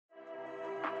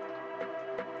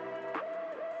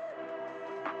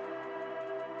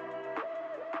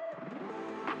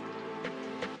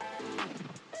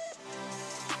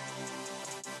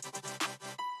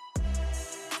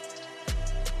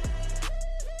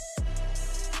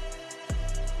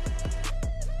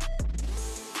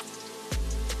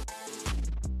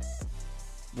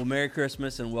Well, Merry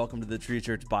Christmas and welcome to the Tree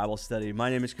Church Bible Study.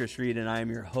 My name is Chris Reed and I am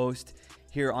your host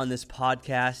here on this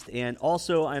podcast, and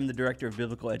also I'm the Director of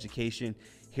Biblical Education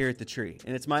here at the Tree.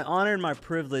 And it's my honor and my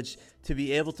privilege to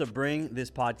be able to bring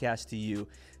this podcast to you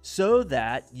so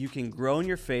that you can grow in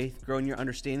your faith, grow in your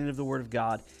understanding of the Word of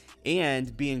God,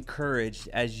 and be encouraged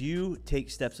as you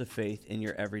take steps of faith in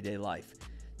your everyday life.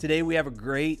 Today we have a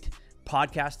great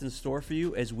podcast in store for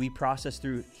you as we process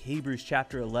through Hebrews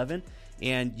chapter 11,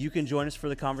 and you can join us for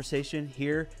the conversation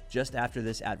here just after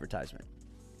this advertisement.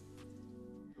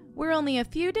 We're only a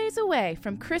few days away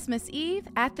from Christmas Eve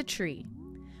at the Tree.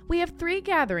 We have 3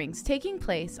 gatherings taking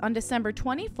place on December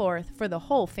 24th for the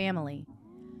whole family.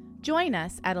 Join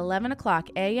us at 11 o'clock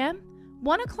a.m.,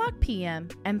 1 o'clock p.m.,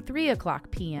 and 3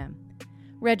 o'clock p.m.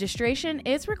 Registration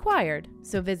is required,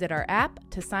 so visit our app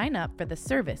to sign up for the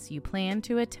service you plan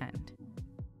to attend.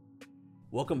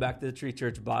 Welcome back to the Tree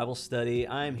Church Bible Study.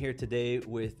 I'm here today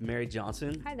with Mary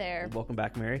Johnson. Hi there. Welcome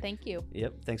back, Mary. Thank you.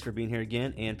 Yep, thanks for being here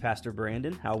again. And Pastor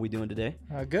Brandon, how are we doing today?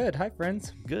 Good. Hi,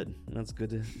 friends. Good. That's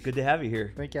good to have you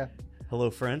here. Thank you. Hello,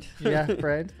 friend. Yeah,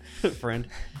 friend. Friend.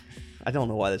 I don't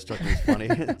know why that struck me as funny.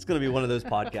 It's going to be one of those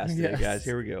podcasts today, Yes. guys.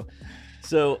 Here we go.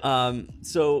 So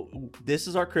this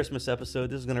is our Christmas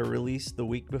episode. This is going to release the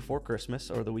week before Christmas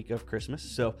or the week of Christmas.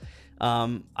 So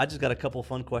I just got a couple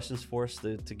fun questions for us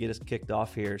to get us kicked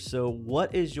off here. So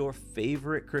what is your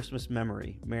favorite Christmas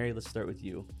memory? Mary, let's start with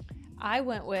you. I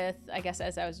went with, I guess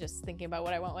as I was just thinking about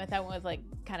what I went with like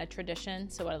kind of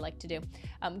tradition. So what I like to do.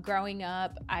 Growing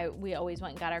up, we always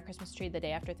went and got our Christmas tree the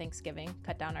day after Thanksgiving,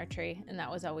 cut down our tree, and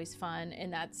that was always fun.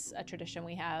 And that's a tradition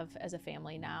we have as a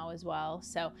family now as well.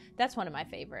 So that's one of my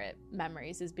favorite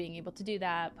memories is being able to do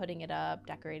that, putting it up,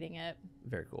 decorating it.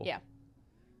 Very cool. Yeah.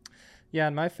 Yeah,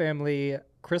 in my family,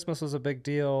 Christmas was a big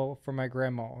deal for my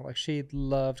grandma. Like, she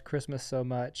loved Christmas so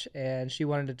much, and she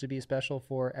wanted it to be special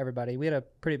for everybody. We had a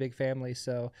pretty big family,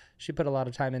 so she put a lot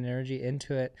of time and energy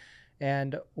into it.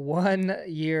 And one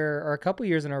year, or a couple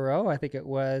years in a row, I think it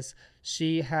was,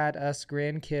 she had us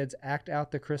grandkids act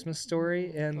out the Christmas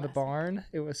story in the barn.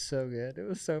 It was so good. It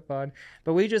was so fun.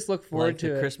 But we just look forward Like to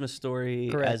the it. Christmas Story,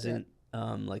 Correct. as in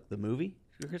like the movie?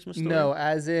 The Christmas Story? No,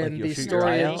 as in Like you'll the shoot your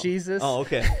story eye of out? Jesus. Oh,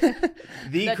 okay.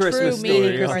 The The Christmas true Story.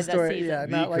 meaning Christmas or the story. season. Yeah,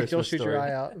 The not like you'll Christmas shoot your Story.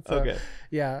 eye out. So, Okay.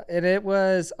 Yeah, and it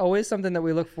was always something that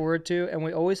we look forward to, and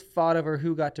we always fought over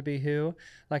who got to be who.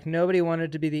 Like, nobody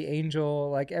wanted to be the angel.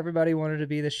 Like, everybody wanted to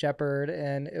be the shepherd,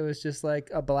 and it was just like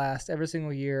a blast every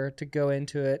single year to go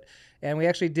into it. And we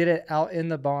actually did it out in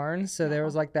the barn, so there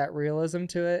was like that realism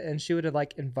to it, and she would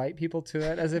like invite people to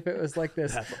it as if it was like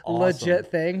this That's awesome.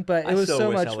 legit thing. But it was I so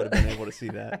wish much I would have been able to see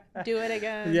that. Do it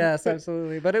again. Yes,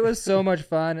 absolutely. But it was so much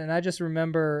fun. And I just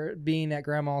remember being at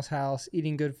grandma's house,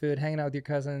 eating good food, hanging out with your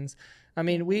cousins. I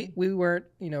mean, we weren't,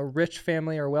 rich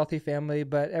family or wealthy family,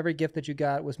 but every gift that you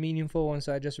got was meaningful. And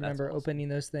so I just remember awesome. opening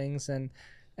those things. And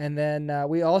then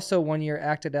we also one year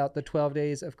acted out the 12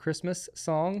 Days of Christmas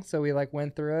song. So we like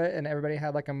went through it and everybody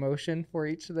had like a motion for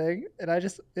each thing. And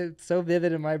it's so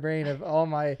vivid in my brain of all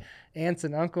my aunts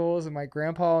and uncles and my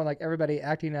grandpa and like everybody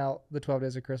acting out the 12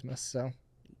 Days of Christmas. So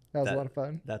that was a lot of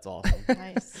fun. That's awesome.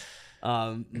 Nice.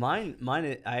 Mine,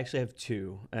 I actually have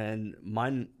 2, and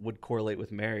mine would correlate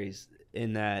with Mary's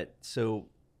in that. So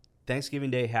Thanksgiving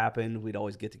Day happened. We'd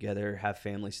always get together, have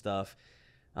family stuff.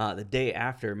 The day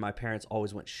after, my parents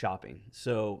always went shopping.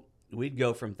 So we'd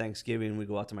go from Thanksgiving, we'd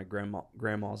go out to my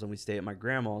grandma's, and we'd stay at my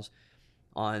grandma's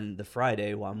on the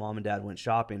Friday while mom and dad went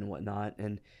shopping and whatnot.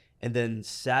 And then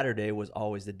Saturday was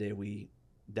always the day we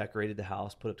decorated the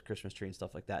house, put up the Christmas tree and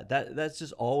stuff like that. That's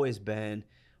just always been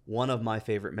one of my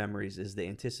favorite memories, is the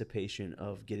anticipation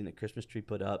of getting the Christmas tree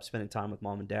put up, spending time with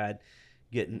mom and dad,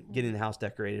 getting the house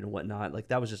decorated and whatnot. Like,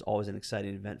 that was just always an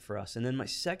exciting event for us. And then my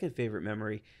second favorite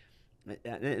memory,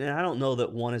 and I don't know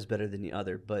that one is better than the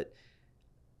other, but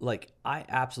like, I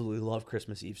absolutely love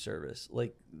Christmas Eve service.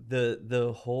 Like,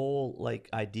 the whole like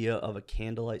idea of a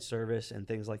candlelight service and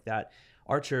things like that.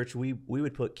 Our church, we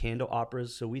would put candle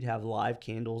operas, so we'd have live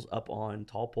candles up on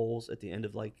tall poles at the end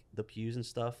of like the pews and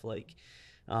stuff. Like,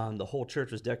 the whole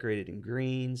church was decorated in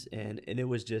greens, and it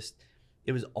was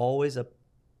always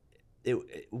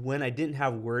when I didn't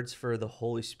have words for the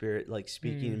Holy Spirit like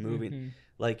speaking and moving,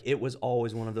 like, it was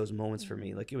always one of those moments for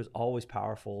me. Like, it was always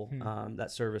powerful.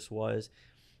 That service was.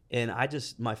 And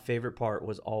my favorite part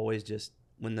was always just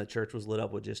when the church was lit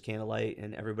up with just candlelight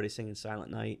and everybody singing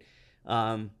Silent Night.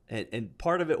 And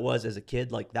part of it was, as a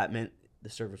kid, like, that meant the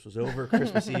service was over.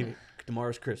 Christmas Eve,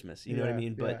 tomorrow's Christmas. You know what I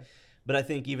mean? But I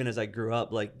think even as I grew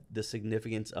up, like, the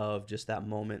significance of just that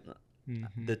moment,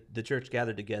 the church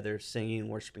gathered together, singing,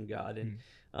 worshiping God, and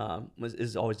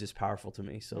is always just powerful to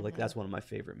me. So like, that's one of my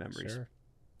favorite memories.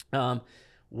 Sure.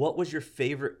 what was your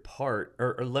favorite part,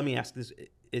 or let me ask this,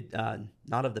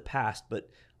 not of the past, but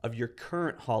of your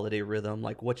current holiday rhythm?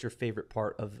 Like, what's your favorite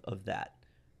part of that?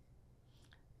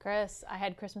 Chris, I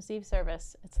had Christmas Eve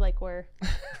service. It's like we're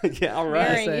Yeah, all right.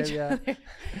 marrying Same, each yeah. other.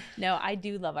 No, I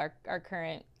do love our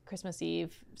current Christmas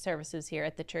Eve services here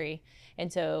at the tree.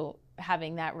 And so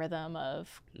having that rhythm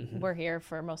of we're here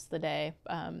for most of the day,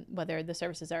 whether the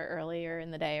services are earlier in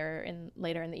the day or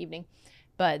later in the evening.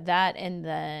 But that, and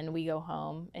then we go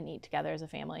home and eat together as a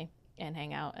family and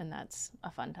hang out, and that's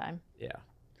a fun time. Yeah.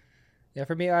 Yeah,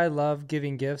 for me, I love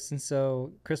giving gifts, and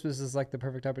so Christmas is like the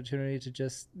perfect opportunity to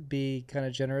just be kind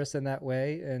of generous in that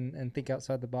way and think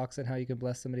outside the box and how you can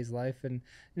bless somebody's life. And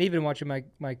even watching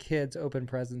my kids open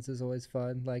presents is always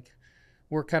fun. Like,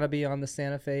 we're kind of beyond the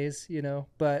Santa phase,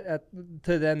 but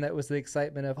to them, that was the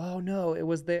excitement of, oh no, it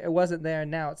was there, it wasn't there,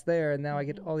 and now it's there, and now I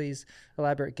get all these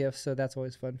elaborate gifts. So that's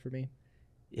always fun for me.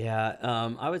 Yeah,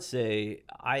 I would say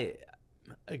I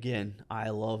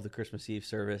love the Christmas Eve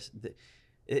service.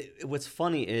 What's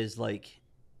funny is, like,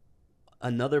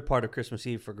 another part of Christmas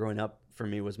Eve for growing up for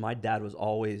me was my dad was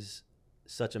always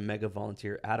such a mega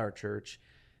volunteer at our church.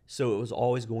 So it was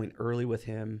always going early with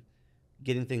him,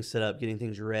 getting things set up, getting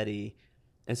things ready.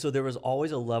 And so there was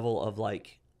always a level of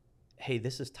like, hey,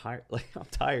 this is tired. Like, I'm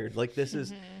tired. Like, this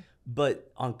is,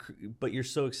 but you're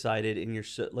so excited and you're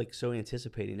so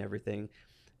anticipating everything.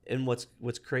 And what's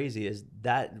crazy is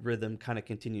that rhythm kind of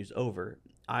continues over.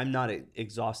 I'm not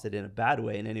exhausted in a bad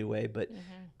way in any way, but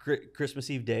Christmas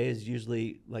Eve day is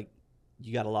usually like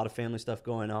you got a lot of family stuff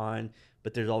going on,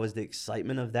 but there's always the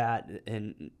excitement of that,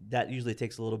 and that usually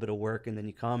takes a little bit of work. And then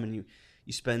you come and you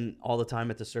spend all the time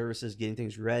at the services getting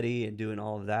things ready and doing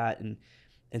all of that, and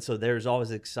so there's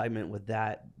always excitement with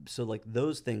that. So like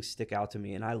those things stick out to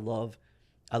me, and I love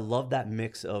that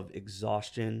mix of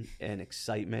exhaustion and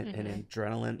excitement and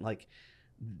adrenaline, like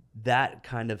that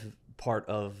kind of part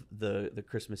of the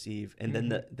Christmas Eve. And then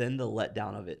the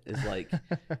letdown of it is like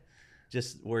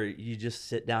just where you just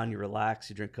sit down, you relax,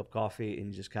 you drink a cup of coffee, and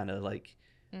you just kind of like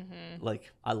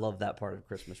I love that part of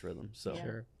Christmas rhythm. So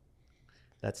Sure.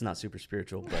 That's not super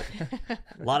spiritual, but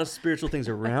a lot of spiritual things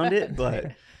around it,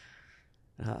 but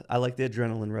I like the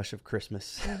adrenaline rush of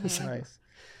Christmas. Nice.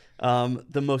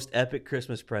 The most epic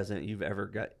Christmas present you've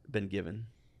ever been given?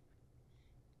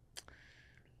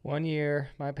 One year,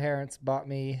 my parents bought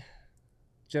me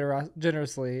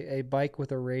generously a bike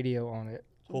with a radio on it.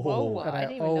 Whoa, And I I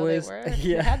didn't even always- know they were.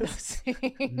 yeah. Had those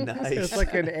things. Nice. It's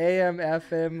like an AM,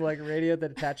 FM like radio that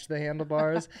attached to the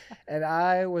handlebars. And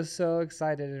I was so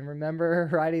excited and remember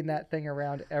riding that thing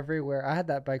around everywhere. I had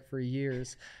that bike for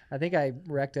years. I think I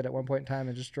wrecked it at one point in time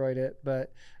and destroyed it.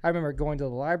 But I remember going to the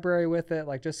library with it,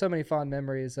 like just so many fond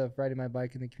memories of riding my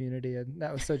bike in the community. And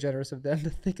that was so generous of them to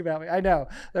think about me. I know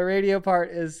the radio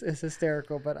part is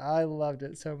hysterical, but I loved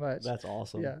it so much. That's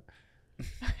awesome. Yeah.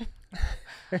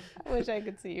 I wish I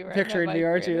could see you right Picturing now. me,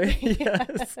 aren't you?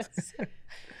 Yes.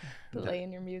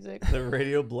 Playing your music. The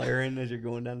radio blaring as you're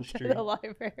going down the To street. the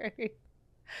library.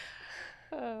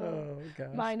 Oh, gosh.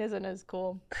 Mine isn't as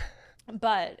cool,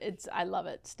 but I love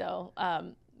it still.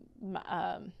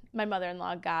 My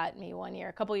mother-in-law got me one year,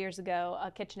 a couple years ago,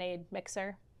 a KitchenAid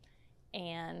mixer,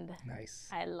 and Nice.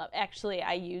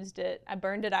 I used it. I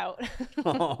burned it out,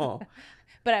 Oh,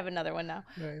 but I have another one now.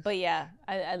 Nice. But yeah,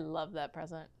 I love that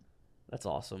present. that's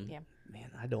awesome. Yeah. Man,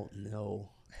 I don't know.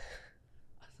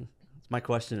 It's my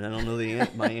question. I don't know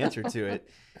my answer to it.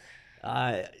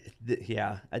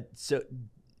 So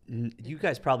you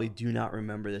guys probably do not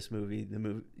remember this movie.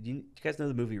 Do you guys know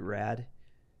the movie Rad?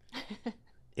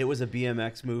 It was a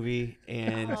BMX movie,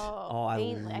 and I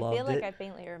faintly. loved I feel like it. I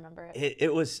faintly remember it.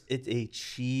 It's a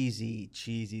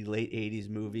cheesy late 80s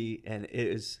movie, and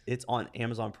it's on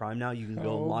Amazon Prime now. You can go and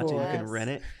Oh, watch it. You boy. can rent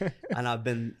it. And I've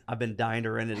been dying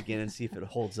to rent it again and see if it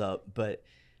holds up. But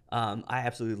I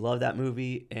absolutely love that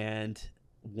movie. And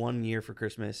one year for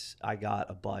Christmas, I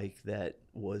got a bike that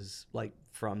was like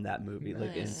from that movie.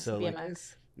 Like, and Nice. so like,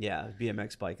 BMX. yeah,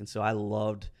 BMX bike. And so I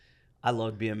loved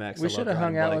BMX. We I should loved have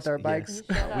hung riding out bikes. with our Yeah. bikes.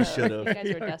 We should've. You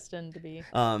guys were destined to be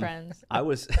friends. I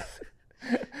was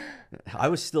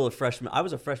still a freshman. I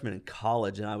was a freshman in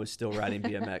college, and I was still riding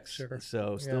BMX. Sure.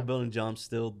 So still Yeah. building jumps,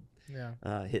 still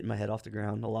Yeah. hitting my head off the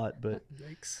ground a lot. But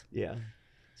Yikes. yeah.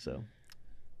 So,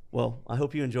 well, I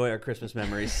hope you enjoy our Christmas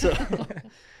memories. So,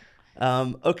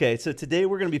 okay. So today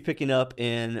we're going to be picking up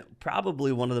in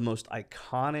probably one of the most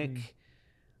iconic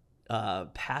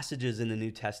passages in the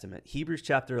New Testament, Hebrews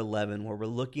chapter 11, where we're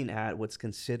looking at what's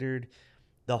considered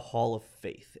the Hall of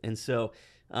Faith. And so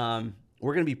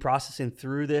we're going to be processing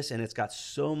through this, and it's got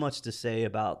so much to say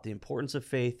about the importance of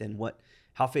faith and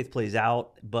how faith plays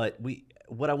out. But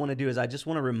what I want to do is I just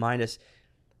want to remind us,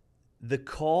 the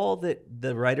call that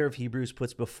the writer of Hebrews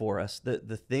puts before us,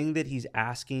 the thing that he's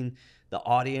asking the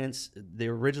audience, the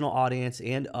original audience,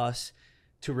 and us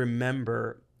to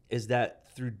remember is that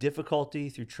through difficulty,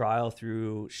 through trial,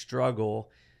 through struggle,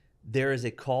 there is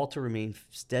a call to remain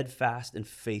steadfast and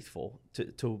faithful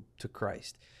to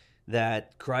Christ.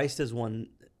 That Christ is one,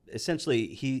 essentially,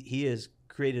 he has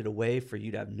created a way for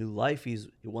you to have new life. He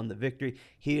won the victory.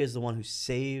 He is the one who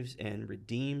saves and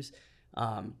redeems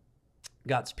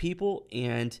God's people.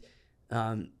 And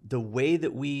the way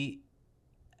that we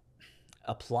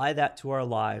apply that to our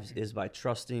lives is by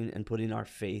trusting and putting our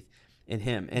faith in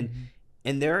him.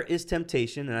 And there is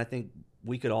temptation, and I think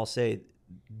we could all say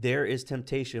there is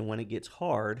temptation when it gets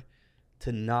hard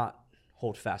to not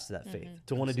hold fast to that faith,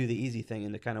 to want to do the easy thing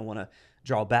and to kind of want to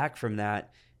draw back from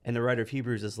that. And the writer of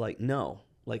Hebrews is like, no,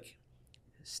 like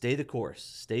stay the course,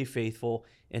 stay faithful,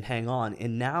 and hang on.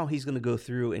 And now he's going to go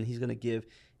through and he's going to give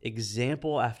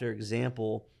example after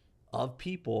example of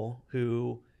people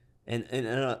who,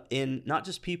 and not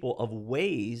just people, of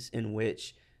ways in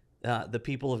which the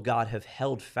people of God have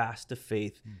held fast to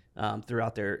faith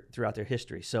throughout their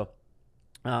history. So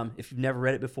if you've never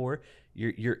read it before,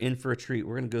 you're in for a treat.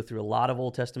 We're going to go through a lot of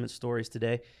Old Testament stories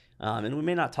today. And we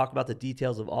may not talk about the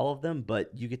details of all of them, but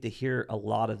you get to hear a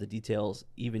lot of the details,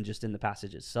 even just in the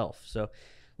passage itself. So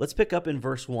let's pick up in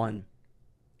verse 1.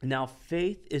 Now,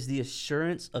 faith is the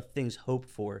assurance of things hoped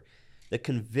for, the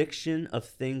conviction of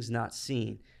things not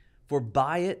seen. For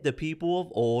by it the people of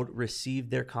old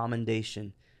received their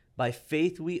commendation. By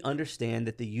faith we understand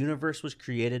that the universe was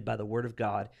created by the word of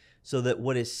God, so that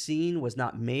what is seen was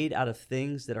not made out of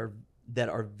things that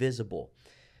are visible.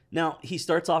 Now, he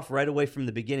starts off right away from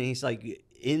the beginning. He's like,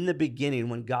 in the beginning,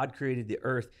 when God created the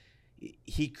earth,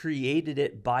 he created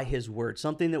it by his word,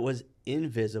 something that was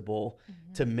invisible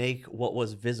to make what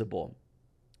was visible.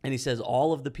 And he says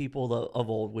all of the people of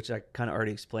old, which I kind of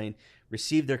already explained,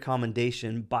 received their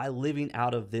commendation by living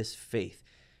out of this faith.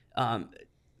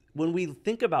 When we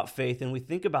think about faith and we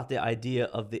think about the idea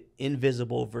of the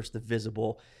invisible versus the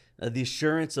visible, the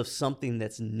assurance of something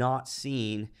that's not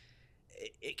seen,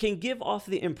 it can give off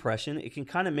the impression, it can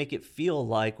kind of make it feel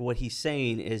like what he's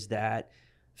saying is that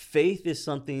faith is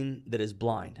something that is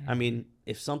blind. I mean,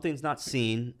 if something's not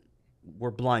seen,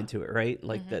 we're blind to it, right?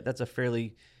 Like that's a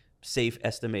fairly safe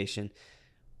estimation.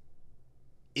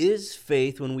 Is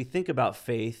faith, when we think about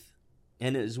faith,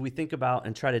 and as we think about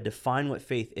and try to define what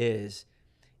faith is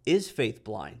faith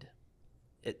blind?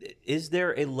 Is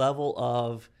there a level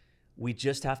of we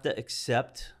just have to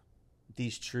accept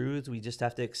these truths, we just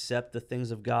have to accept the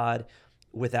things of God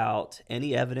without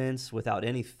any evidence, without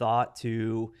any thought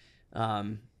to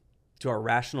our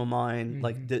rational mind?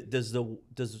 Like, does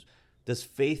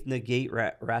faith negate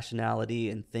rationality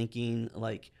and thinking?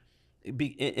 Like,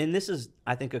 and this is,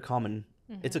 I think, a common.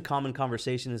 It's a common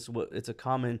conversation. It's a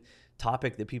common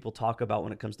topic that people talk about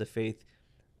when it comes to faith.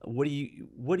 What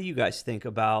do you guys think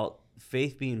about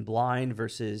faith being blind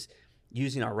versus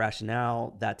using our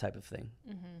rationale, that type of thing?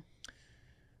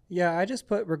 Yeah, I just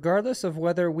put, regardless of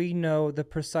whether we know the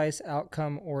precise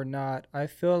outcome or not, I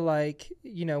feel like,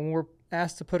 when we're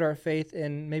asked to put our faith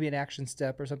in maybe an action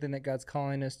step or something that God's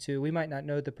calling us to, we might not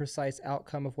know the precise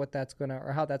outcome of what that's going to,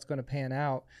 or how that's going to pan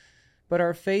out. But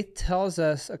our faith tells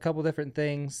us a couple different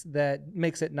things that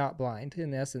makes it not blind,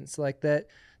 in essence, like that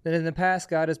in the past,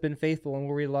 God has been faithful, and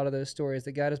we'll read a lot of those stories,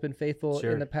 that God has been faithful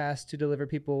in the past to deliver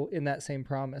people in that same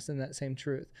promise, in that same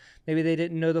truth. Maybe they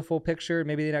didn't know the full picture.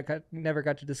 Maybe they never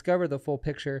got to discover the full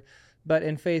picture. But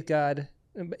in faith,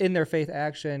 in their faith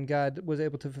action, God was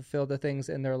able to fulfill the things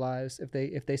in their lives if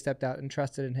they stepped out and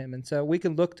trusted in him. And so we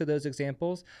can look to those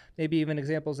examples, maybe even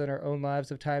examples in our own lives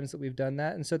of times that we've done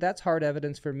that. And so that's hard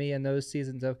evidence for me in those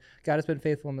seasons of God has been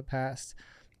faithful in the past.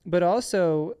 But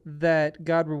also that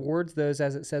God rewards those,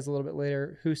 as it says a little bit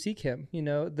later, who seek him,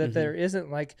 that there isn't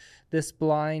like this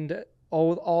blind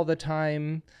all the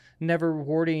time, never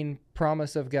rewarding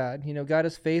promise of God. God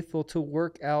is faithful to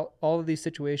work out all of these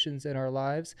situations in our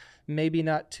lives, maybe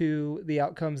not to the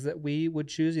outcomes that we would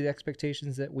choose, the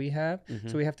expectations that we have.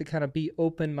 So we have to kind of be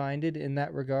open-minded in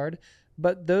that regard.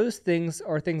 But those things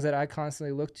are things that I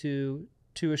constantly look to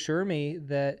assure me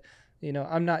that,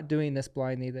 I'm not doing this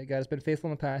blindly, that God has been faithful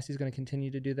in the past. He's going to continue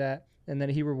to do that. And that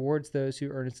he rewards those who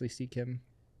earnestly seek him.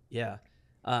 Yeah.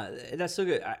 That's so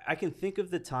good. I can think of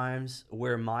the times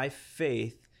where my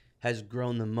faith has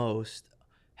grown the most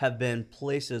have been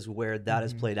places where that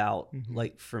has played out,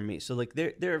 like for me. So like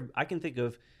there, I can think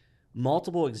of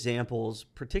multiple examples,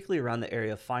 particularly around the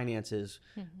area of finances,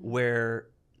 where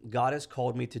God has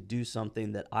called me to do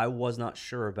something that I was not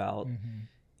sure about.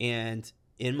 And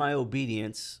in my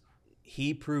obedience,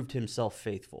 he proved himself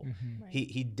faithful. Mm-hmm.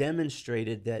 Right. He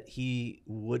demonstrated that he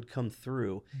would come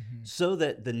through, Mm-hmm. so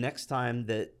that the next time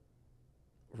that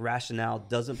rationale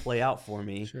doesn't play out for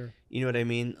me, Sure. you know what I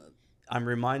mean? I'm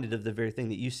reminded of the very thing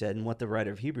that you said and what the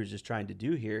writer of Hebrews is trying to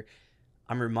do here.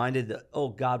 I'm reminded that, oh,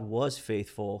 God was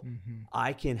faithful. Mm-hmm.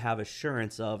 I can have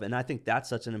assurance of, and I think that's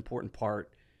such an important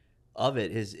part of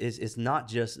it is not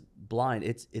just blind.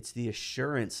 It's the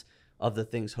assurance of the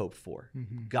things hoped for.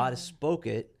 Mm-hmm. God has spoke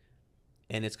it,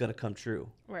 and it's going to come true.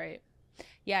 Right.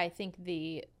 Yeah, I think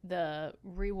the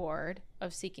reward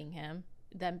of seeking him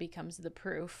then becomes the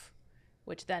proof,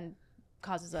 which then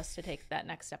causes us to take that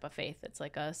next step of faith. It's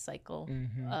like a cycle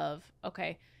Mm-hmm. of,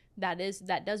 okay,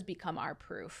 that does become our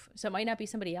proof. So it might not be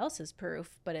somebody else's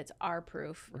proof, but it's our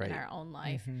proof Right. in our own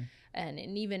life. Mm-hmm. And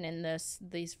even in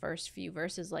these first few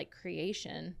verses, like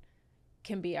creation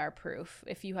can be our proof.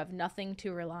 If you have nothing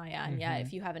to rely on yet, Mhm.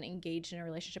 if you haven't engaged in a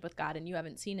relationship with God and you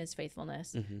haven't seen his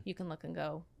faithfulness, Mhm. you can look and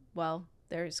go, well,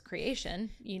 there's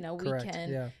creation. Correct. We can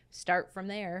Yeah. start from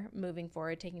there, moving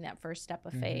forward, taking that first step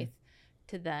of Mhm. faith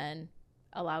to then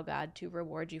allow God to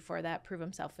reward you for that, prove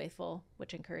himself faithful,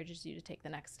 which encourages you to take the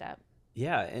next step.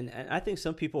 Yeah, and I think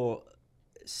some people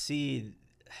see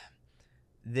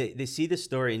they see the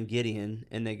story in Gideon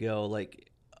and they go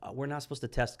like, we're not supposed to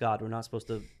test God. We're not supposed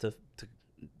to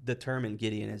determine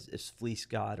Gideon as fleece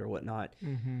God or whatnot.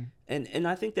 Mm-hmm. And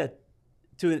I think that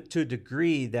to a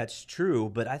degree that's true,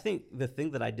 but I think the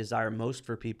thing that I desire most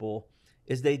for people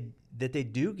is that they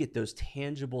do get those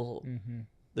tangible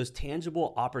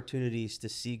opportunities to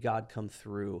see God come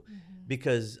through,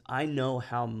 because I know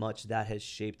how much that has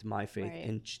shaped my faith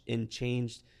Right. and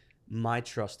changed my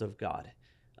trust of God.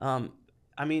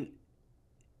 I mean,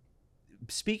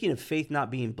 speaking of faith not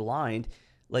being blind,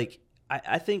 like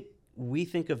I think we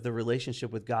think of the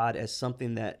relationship with God as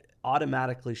something that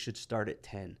automatically should start at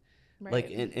 10. Right.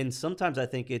 Like, and sometimes I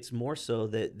think it's more so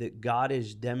that God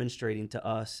is demonstrating to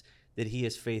us that he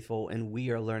is faithful and we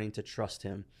are learning to trust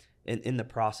him in the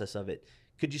process of it.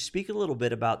 Could you speak a little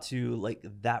bit about like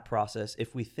that process?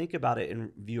 If we think about it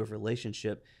in view of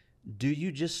relationship, do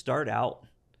you just start out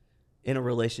in a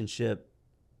relationship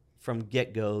from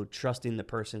get-go, trusting the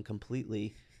person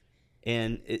completely?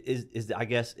 And is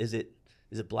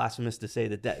it blasphemous to say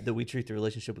that we treat the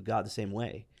relationship with God the same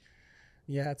way?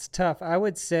 Yeah, it's tough. I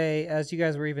would say, as you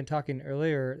guys were even talking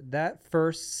earlier, that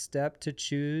first step to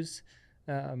choose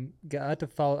God, to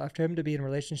follow after him, to be in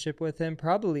relationship with him,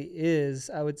 probably is,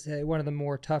 I would say, one of the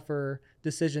more tougher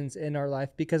decisions in our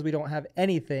life, because we don't have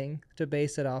anything to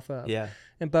base it off of. Yeah.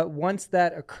 But once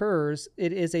that occurs,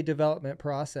 it is a development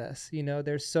process.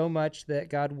 There's so much that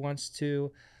God wants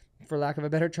to, for lack of a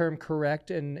better term,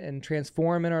 correct and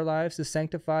transform in our lives, to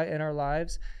sanctify in our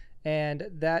lives. And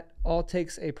that all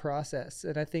takes a process.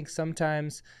 And I think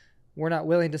sometimes we're not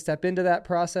willing to step into that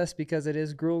process because it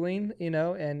is grueling,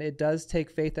 and it does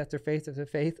take faith after faith after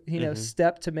faith,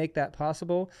 step to make that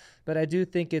possible. But I do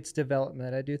think it's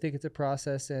development. I do think it's a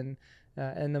process. And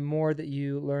the more that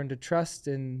you learn to trust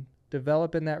and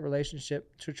develop in that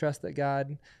relationship, to trust that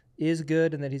God is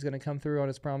good and that he's going to come through on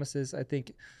his promises, I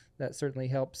think that certainly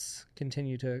helps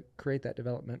continue to create that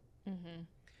development. Mm-hmm.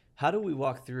 How do we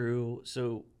walk through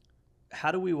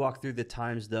the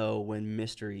times, though, when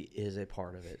mystery is a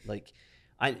part of it? Like,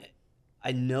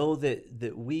 I know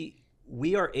that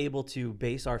we are able to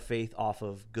base our faith off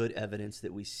of good evidence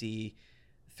that we see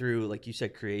through, like you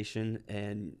said, creation,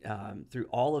 and through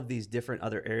all of these different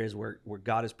other areas where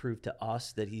God has proved to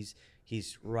us that he's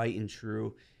right and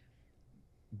true.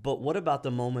 But what about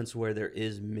the moments where there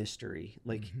is mystery?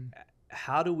 Like,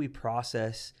 how do we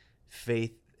process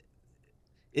faith?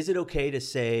 Is it okay to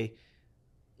say,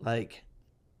 like,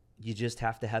 you just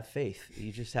have to have faith?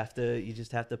 You just have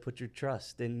to put your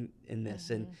trust in this,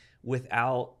 and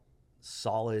without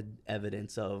solid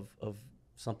evidence of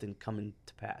something coming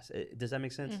to pass. Does that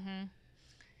make sense? Mm-hmm.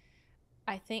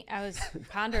 I think I was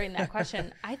pondering that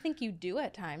question. I think you do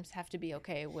at times have to be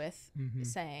okay with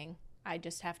saying, I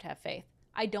just have to have faith.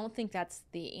 I don't think that's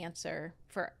the answer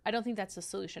I don't think that's the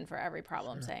solution for every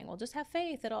problem. Sure. Saying, well, just have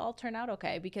faith, it'll all turn out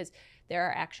okay, because there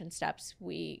are action steps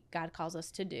God calls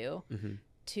us to do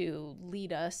to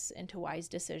lead us into wise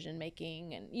decision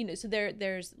making, and so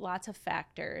there's lots of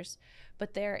factors,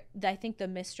 but I think the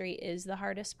mystery is the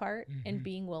hardest part, and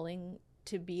being willing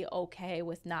to be okay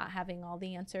with not having all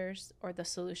the answers or the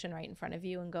solution right in front of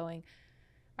you, and going,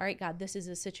 all right, God, this is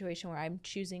a situation where I'm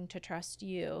choosing to trust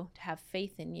you, to have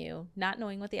faith in you, not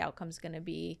knowing what the outcome is going to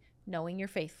be, knowing you're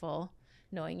faithful,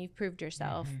 knowing you've proved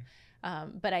yourself.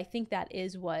 But I think that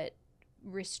is what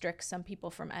restricts some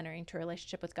people from entering to a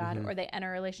relationship with God, or they enter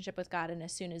a relationship with God, and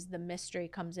as soon as the mystery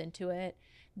comes into it,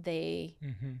 they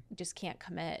just can't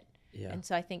commit. Yeah. And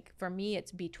so I think for me,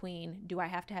 it's between, do I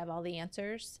have to have all the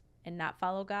answers and not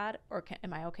follow God, or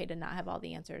am I okay to not have all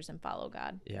the answers and follow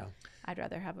God? Yeah. I'd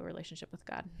rather have a relationship with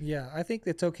God. Yeah, I think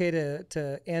it's okay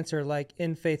to answer like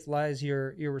in faith lies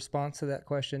your response to that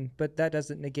question, but that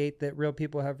doesn't negate that real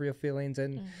people have real feelings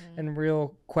and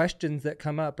real questions that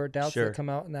come up or doubts Sure. that come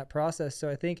out in that process. So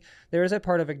I think there is a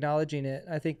part of acknowledging it.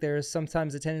 I think there's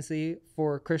sometimes a tendency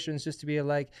for Christians just to be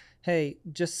like, hey,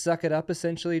 just suck it up,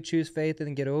 essentially, choose faith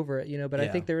and get over it, but I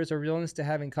Yeah. think there is a realness to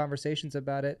having conversations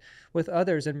about it with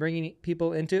others and bringing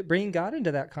God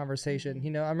into that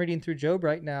conversation. I'm reading through Job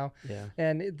right now. Yeah.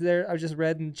 And there, I just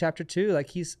read in chapter 2, like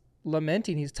he's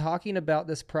lamenting, he's talking about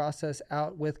this process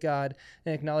out with God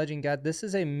and acknowledging God. This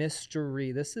is a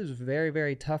mystery. This is very,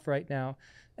 very tough right now.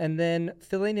 And then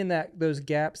filling in those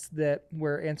gaps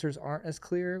where answers aren't as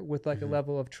clear with like a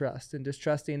level of trust and just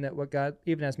trusting that what God,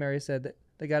 even as Mary said,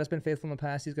 that God has been faithful in the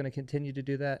past, he's going to continue to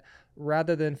do that,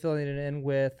 rather than filling it in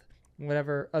with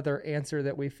whatever other answer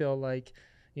that we feel like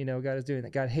God is doing,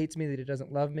 that God hates me, that he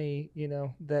doesn't love me,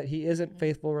 that he isn't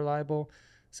faithful, reliable.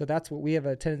 So that's what we have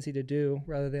a tendency to do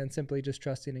rather than simply just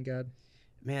trusting in God.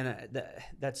 Man,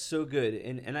 that's so good.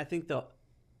 And I think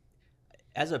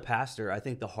as a pastor, I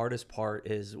think the hardest part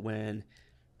is when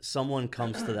someone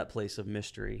comes to that place of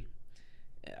mystery.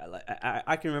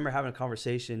 I can remember having a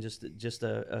conversation just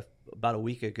about a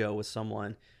week ago with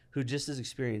someone who just has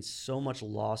experienced so much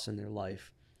loss in their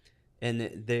life. And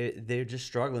they're just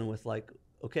struggling with like,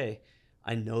 okay,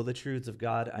 I know the truths of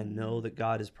God. I know that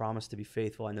God has promised to be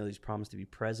faithful. I know he's promised to be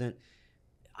present.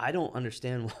 I don't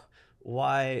understand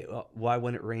why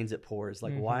when it rains, it pours.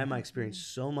 Like, why am I experiencing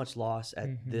so much loss at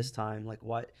this time? Like,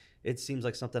 why? It seems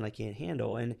like something I can't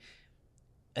handle. And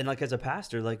like, as a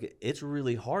pastor, like, it's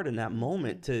really hard in that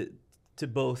moment to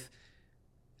both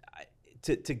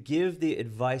to give the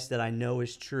advice that I know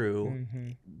is true,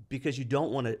 because you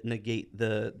don't want to negate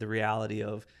the reality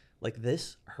of, like,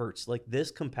 this hurts, like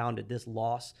this compounded, this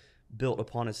loss built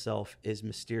upon itself is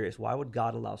mysterious. Why would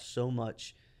God allow so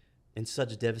much and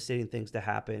such devastating things to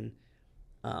happen?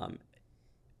 And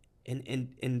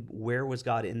where was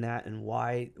God in that? And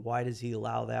why does he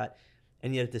allow that?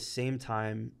 And yet at the same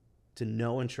time, to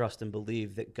know and trust and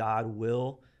believe that God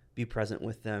will be present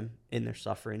with them in their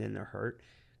suffering and their hurt.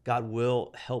 God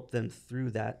will help them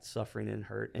through that suffering and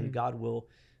hurt, and God will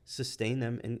sustain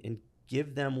them and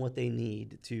give them what they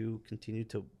need to continue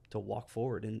to walk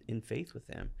forward in faith with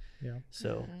him. Yeah.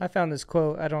 So I found this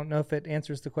quote. I don't know if it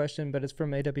answers the question, but it's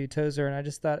from A.W. Tozer, and I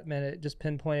just thought, man, it just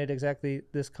pinpointed exactly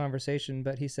this conversation.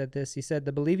 But he said this. He said,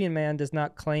 "The believing man does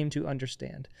not claim to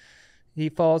understand. He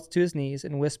falls to his knees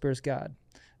and whispers God.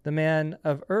 The man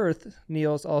of earth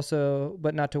kneels also,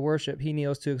 but not to worship. He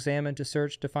kneels to examine, to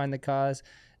search, to find the cause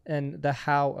and the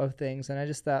how of things." And I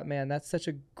just thought, man, that's such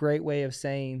a great way of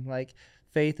saying, like,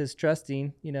 faith is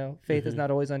trusting, faith is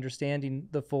not always understanding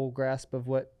the full grasp of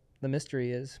what the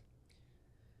mystery is.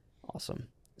 Awesome.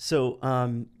 So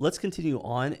let's continue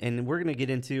on, and we're going to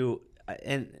get into,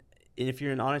 and if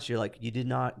you're honest, you're like, you did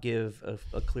not give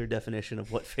a clear definition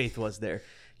of what faith was there.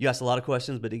 You asked a lot of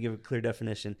questions, but didn't give a clear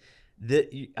definition.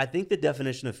 I think the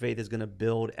definition of faith is going to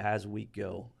build as we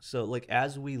go. So, like,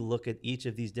 as we look at each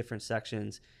of these different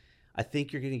sections, I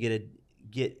think you're going to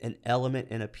get an element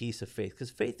and a piece of faith,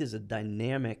 because faith is a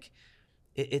dynamic.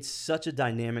 It's such a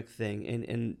dynamic thing,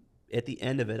 and at the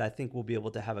end of it, I think we'll be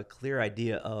able to have a clear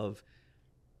idea of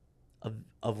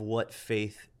what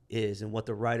faith is and what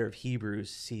the writer of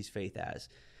Hebrews sees faith as.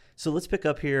 So let's pick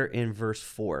up here in verse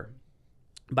 4.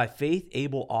 By faith,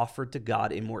 Abel offered to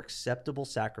God a more acceptable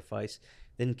sacrifice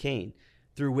than Cain,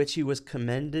 through which he was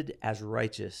commended as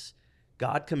righteous,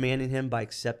 God commending him by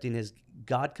accepting his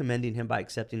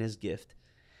gift.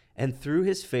 And through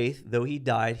his faith, though he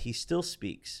died, he still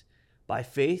speaks. By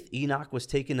faith, Enoch was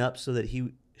taken up so that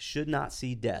he should not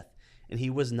see death, and he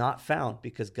was not found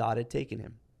because God had taken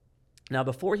him. Now,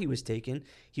 before he was taken,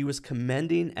 he was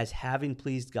commending as having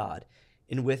pleased God.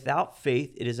 And without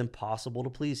faith, it is impossible to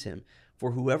please him.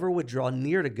 For whoever would draw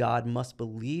near to God must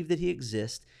believe that he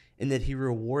exists and that he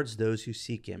rewards those who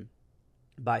seek him.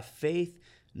 By faith,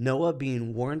 Noah,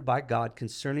 being warned by God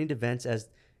concerning events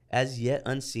as yet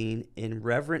unseen, in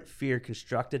reverent fear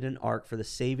constructed an ark for the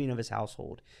saving of his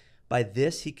household. By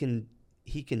this he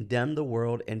condemned the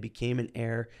world and became an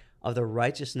heir of the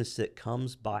righteousness that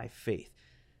comes by faith.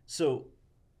 So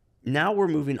now we're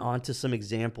moving on to some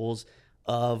examples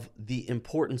of the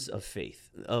importance of faith,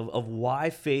 of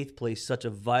why faith plays such a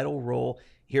vital role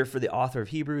here for the author of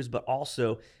Hebrews, but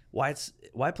also why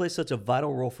it plays such a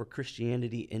vital role for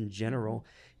Christianity in general.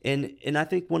 And I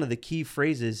think one of the key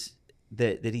phrases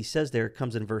that he says there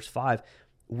comes in verse 5.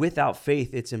 Without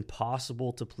faith, it's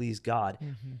impossible to please God.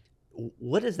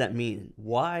 What does that mean?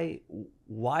 Why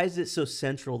is it so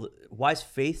central? Why is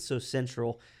faith so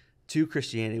central to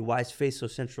Christianity? Why is faith so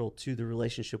central to the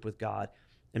relationship with God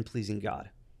and pleasing God?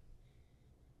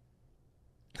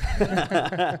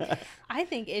 I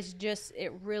think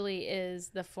it really is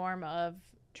the form of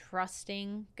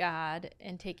trusting God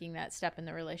and taking that step in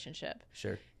the relationship.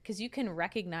 Sure. Because you can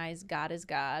recognize God as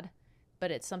God,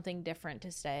 but it's something different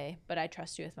to say, but I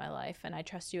trust you with my life, and I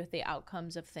trust you with the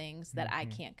outcomes of things that I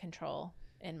can't control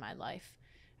in my life.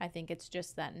 I think it's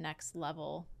just that next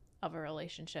level of a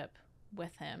relationship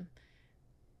with him.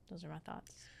 Those are my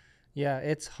thoughts. Yeah,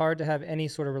 it's hard to have any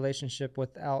sort of relationship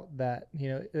without that.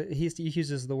 He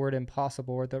uses the word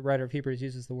impossible, or the writer of Hebrews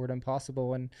uses the word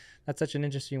impossible, and that's such an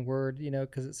interesting word,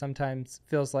 because it sometimes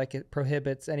feels like it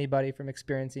prohibits anybody from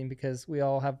experiencing, because we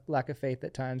all have lack of faith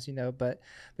at times, but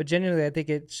genuinely, I think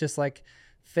it's just like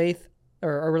faith,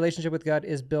 or our relationship with God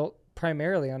is built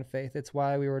primarily on faith. It's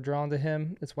why we were drawn to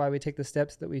him. It's why we take the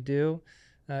steps that we do.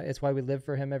 It's why we live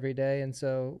for him every day. And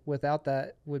so without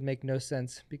that would make no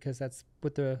sense, because that's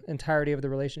what the entirety of the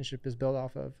relationship is built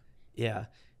off of. Yeah.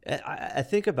 I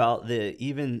think about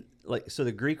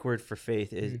the Greek word for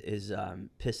faith is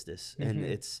pistis. And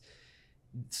it's,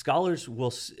 scholars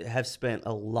have spent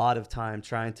a lot of time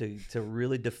trying to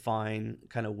really define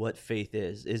kind of what faith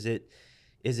is. Is it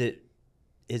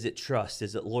trust?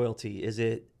 Is it loyalty? Is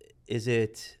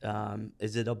it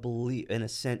a belief, an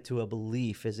assent to a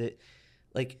belief? Is it,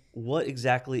 like, what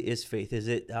exactly is faith? Is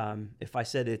it, if I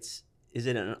said is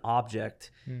it an object?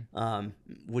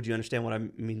 Would you understand what I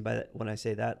mean by that when I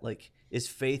say that? Like, is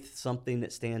faith something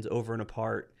that stands over and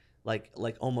apart, like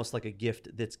almost like a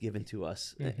gift that's given to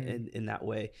us in that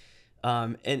way?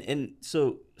 And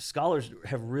so scholars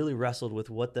have really wrestled with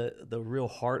what the real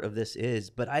heart of this is.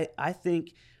 But I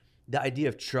think the idea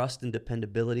of trust and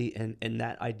dependability and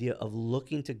that idea of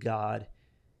looking to God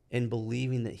and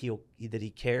believing that he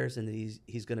cares and that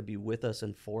he's going to be with us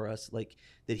and for us, like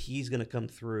that he's going to come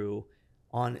through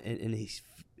on and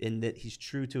that he's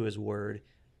true to his word.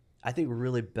 I think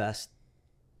really best.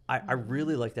 I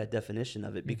really like that definition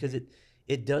of it, because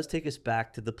it does take us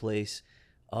back to the place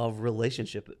of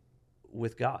relationship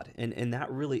with God, and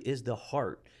that really is the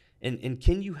heart. And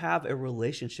can you have a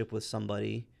relationship with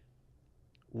somebody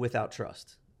without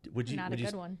trust? Not a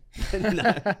good one.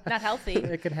 Not healthy.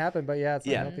 It can happen, but it's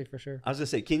not healthy for sure. I was gonna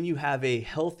say, can you have a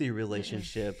healthy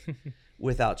relationship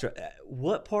without trust?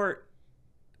 What part,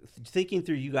 thinking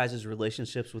through you guys'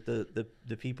 relationships with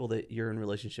the people that you're in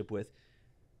relationship with,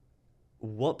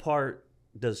 what part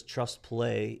does trust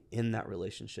play in that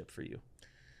relationship for you?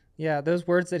 Yeah, those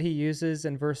words that he uses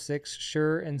in verse 6,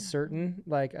 sure and certain,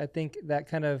 like, I think that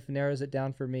kind of narrows it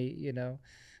down for me.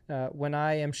 When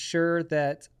I am sure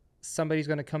that somebody's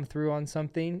going to come through on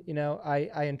something,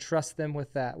 I entrust them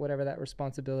with that, whatever that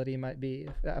responsibility might be.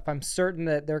 If I'm certain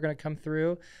that they're going to come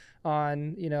through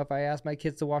on, if I ask my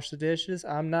kids to wash the dishes,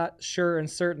 I'm not sure and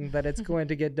certain that it's going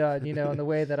to get done, in the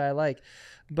way that I like.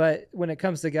 But when it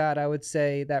comes to God, I would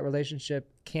say that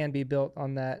relationship can be built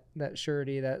on that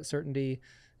surety, that certainty.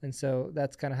 And so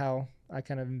that's kind of how I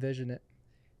kind of envision it.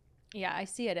 Yeah, I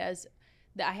see it as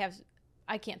that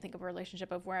I can't think of a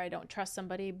relationship of where I don't trust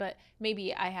somebody, but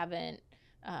maybe I haven't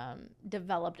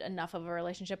developed enough of a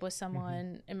relationship with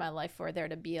someone in my life for there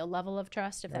to be a level of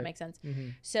trust, if that makes sense.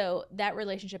 So that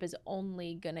relationship is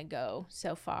only going to go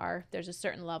so far. There's a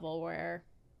certain level where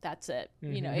that's it.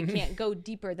 It can't go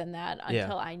deeper than that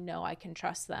until I know I can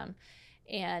trust them.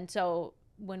 And so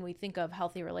when we think of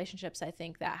healthy relationships, I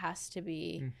think that has to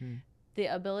be the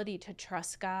ability to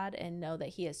trust God and know that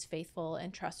he is faithful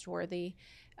and trustworthy.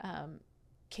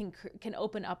 Can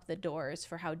open up the doors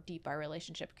for how deep our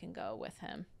relationship can go with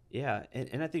him. Yeah,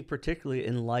 and I think particularly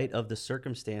in light of the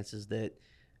circumstances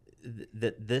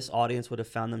that this audience would have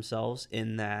found themselves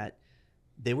in, that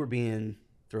they were being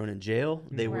thrown in jail,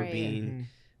 they were being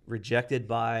rejected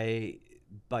by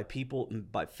people,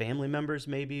 by family members,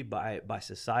 maybe by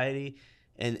society,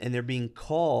 and they're being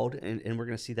called, and we're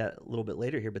going to see that a little bit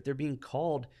later here, but they're being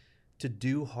called to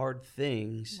do hard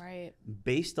things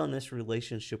based on this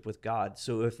relationship with God.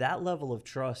 So if that level of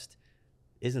trust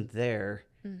isn't there,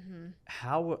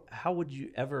 how would you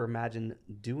ever imagine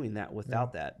doing that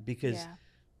without that? Because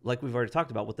like we've already talked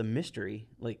about with the mystery,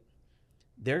 like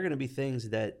there are going to be things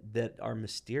that are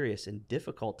mysterious and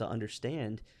difficult to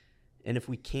understand. And if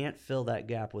we can't fill that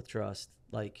gap with trust,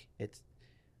 like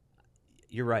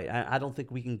you're right. I don't think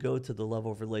we can go to the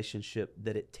level of relationship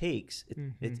that it takes.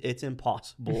 It's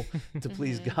impossible to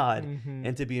please God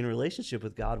and to be in a relationship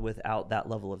with God without that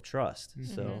level of trust.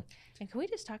 So, and can we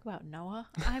just talk about Noah?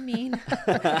 I mean,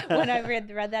 when I read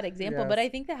that example, but I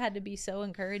think that had to be so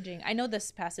encouraging. I know this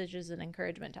passage is an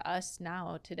encouragement to us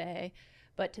now today,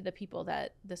 but to the people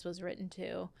that this was written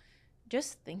to,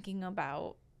 just thinking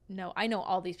about, I know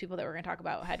all these people that we're going to talk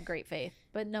about had great faith,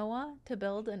 but Noah, to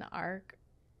build an ark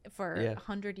for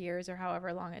 100 years or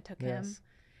however long it took him,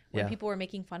 when people were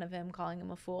making fun of him, calling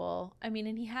him a fool. I mean,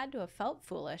 and he had to have felt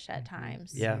foolish at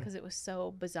times because it was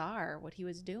so bizarre what he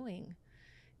was doing.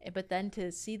 But then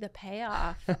to see the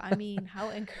payoff, I mean, how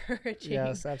encouraging.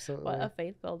 Yes, absolutely. What a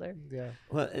faith builder. Yeah.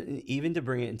 Well, and even to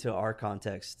bring it into our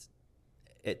context,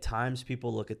 at times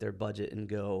people look at their budget and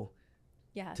go,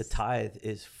 to tithe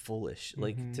is foolish.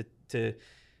 Like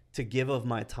to give of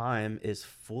my time is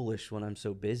foolish when I'm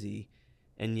so busy.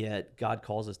 And yet God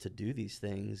calls us to do these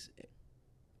things.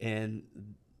 And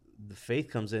the faith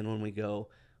comes in when we go,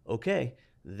 okay,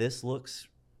 this looks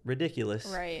ridiculous,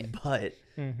 right? But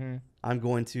I'm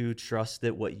going to trust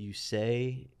that what you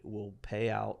say will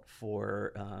pay out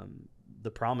for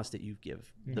the promise that you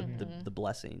give, the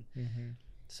blessing.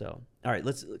 So, all right,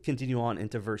 let's continue on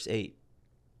into verse 8.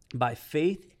 By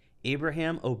faith,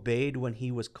 Abraham obeyed when he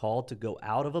was called to go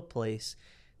out of a place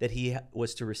that he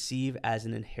was to receive as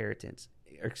an inheritance.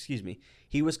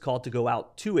 He was called to go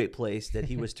out to a place that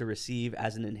he was to receive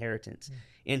as an inheritance.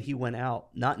 And he went out,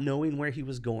 not knowing where he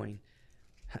was going.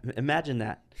 Imagine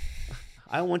that.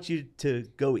 I want you to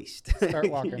go east. Start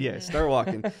walking. Start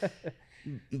walking.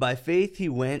 By faith, he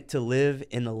went to live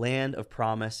in the land of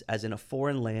promise, as in a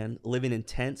foreign land, living in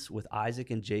tents with Isaac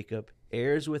and Jacob,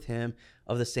 heirs with him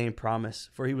of the same promise.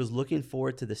 For he was looking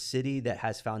forward to the city that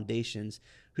has foundations,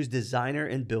 whose designer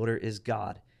and builder is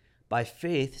God. By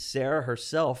faith, Sarah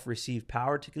herself received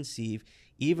power to conceive,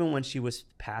 even when she was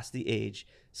past the age,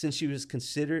 since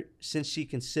she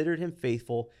considered him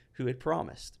faithful who had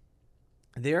promised.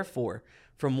 Therefore,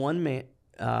 from one man,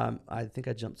 I think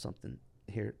I jumped something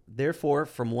here. Therefore,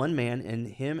 from one man, and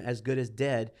him as good as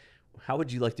dead. How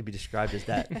would you like to be described as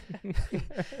that?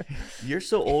 You're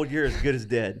so old, you're as good as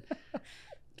dead.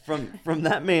 From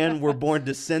that man were born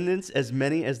descendants as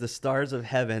many as the stars of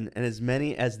heaven and as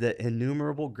many as the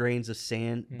innumerable grains of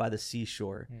sand by the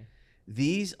seashore.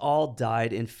 These all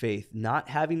died in faith, not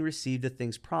having received the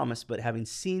things promised, but having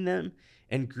seen them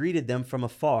and greeted them from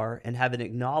afar, and having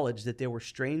acknowledged that they were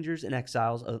strangers and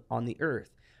exiles on the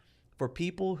earth. For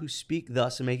people who speak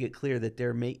thus make it clear that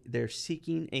they're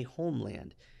seeking a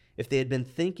homeland. If they had been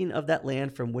thinking of that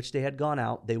land from which they had gone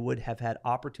out, they would have had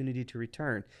opportunity to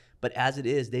return. But as it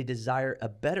is, they desire a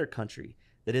better country,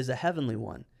 that is a heavenly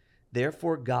one.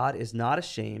 Therefore, God is not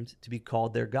ashamed to be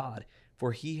called their God,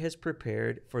 for he has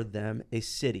prepared for them a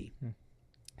city.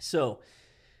 So,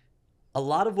 a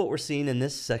lot of what we're seeing in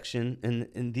this section,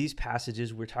 in these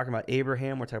passages, we're talking about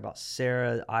Abraham, we're talking about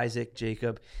Sarah, Isaac,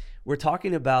 Jacob. We're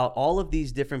talking about all of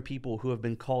these different people who have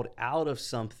been called out of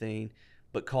something,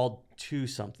 but called to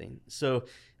something. So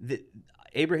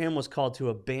Abraham was called to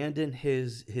abandon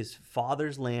his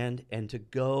father's land and to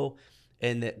go,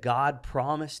 and that God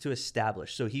promised to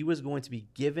establish. So he was going to be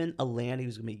given a land. He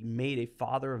was going to be made a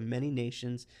father of many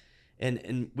nations.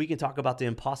 And we can talk about the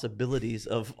impossibilities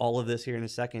of all of this here in a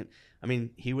second. I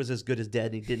mean, he was as good as dead,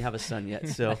 and he didn't have a son yet.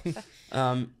 So,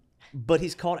 but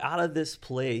he's called out of this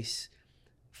place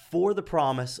for the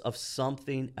promise of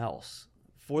something else,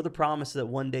 for the promise that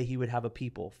one day he would have a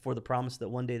people, for the promise that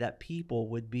one day that people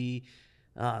would be,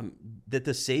 that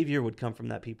the Savior would come from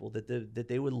that people, that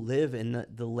they would live in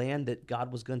the land that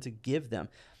God was going to give them.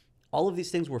 All of these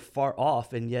things were far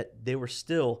off, and yet there was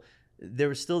still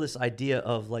this idea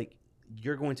of like,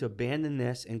 you're going to abandon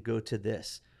this and go to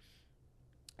this.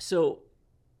 So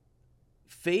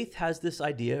faith has this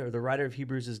idea, or the writer of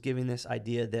Hebrews is giving this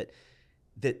idea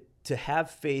that to have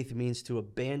faith means to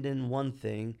abandon one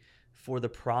thing for the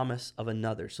promise of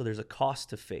another. So there's a cost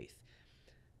to faith.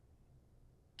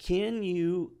 Can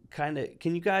you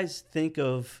guys think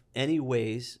of any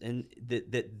ways and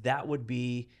that would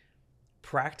be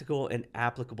practical and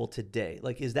applicable today?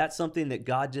 Like, is that something that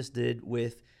God just did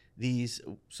with these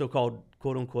so-called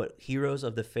quote unquote heroes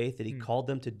of the faith, that he called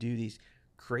them to do these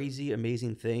crazy,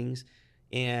 amazing things?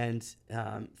 And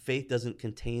faith doesn't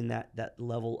contain that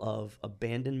level of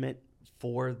abandonment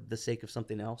for the sake of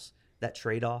something else, that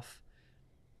trade-off?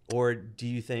 Or do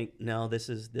you think, no, this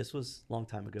was a long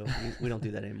time ago, we don't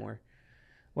do that anymore?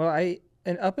 Well,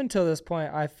 And up until this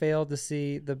point, I failed to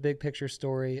see the big picture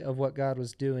story of what God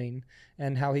was doing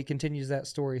and how he continues that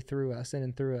story through us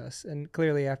and through us. And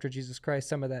clearly after Jesus Christ,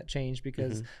 some of that changed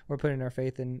because we're putting our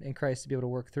faith in Christ to be able to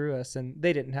work through us. And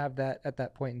they didn't have that at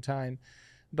that point in time.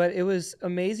 But it was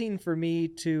amazing for me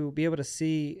to be able to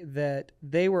see that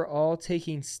they were all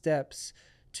taking steps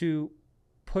to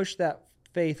push that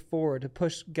faith forward, to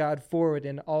push God forward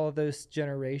in all of those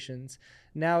generations.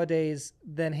 Nowadays,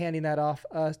 then handing that off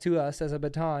to us as a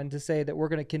baton to say that we're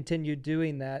going to continue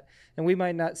doing that. And we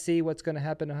might not see what's going to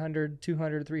happen 100,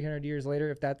 200, 300 years later,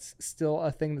 if that's still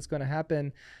a thing that's going to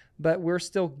happen. But we're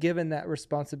still given that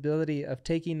responsibility of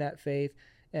taking that faith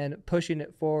and pushing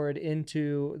it forward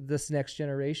into this next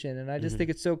generation. And I just think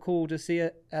it's so cool to see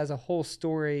it as a whole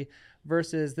story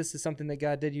versus this is something that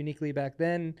God did uniquely back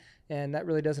then, and that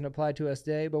really doesn't apply to us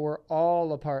today, but we're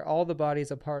all a part, all the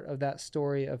bodies a part of that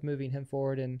story of moving him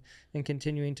forward and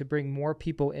continuing to bring more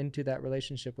people into that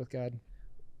relationship with God.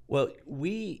 Well,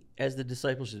 we, as the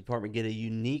discipleship department, get a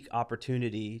unique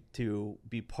opportunity to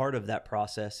be part of that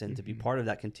process and to be part of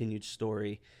that continued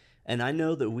story. And I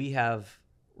know that we have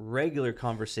regular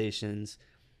conversations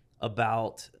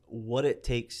about what it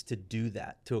takes to do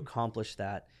that, to accomplish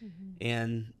that.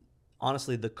 And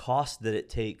honestly, the cost that it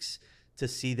takes to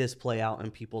see this play out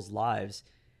in people's lives.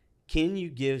 Can you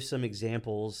give some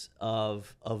examples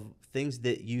of things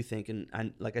that you think,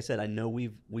 and like I said, I know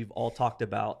we've all talked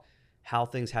about how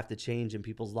things have to change in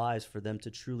people's lives for them to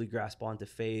truly grasp onto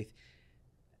faith.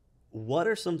 What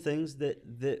are some things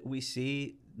that we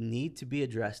see need to be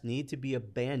addressed, need to be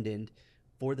abandoned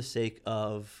for the sake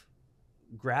of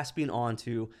grasping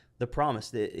onto the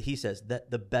promise that he says, that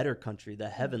the better country, the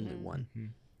heavenly one?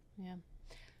 Yeah.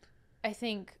 I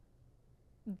think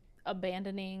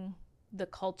abandoning the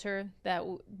culture that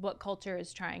what culture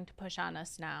is trying to push on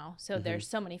us now. So there's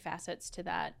so many facets to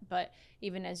that. But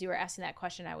even as you were asking that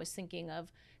question, I was thinking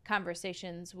of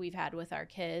conversations we've had with our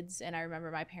kids. And I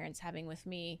remember my parents having with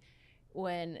me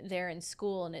when they're in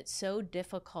school, and it's so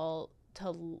difficult to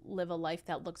live a life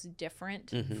that looks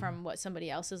different from what somebody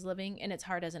else is living. And it's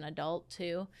hard as an adult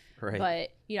too. Right. But,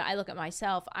 you know, I look at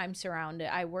myself, I'm surrounded,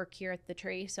 I work here at the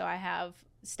Tree. So I have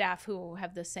staff who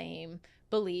have the same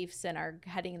beliefs and are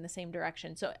heading in the same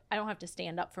direction. So I don't have to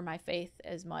stand up for my faith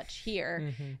as much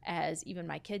here as even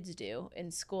my kids do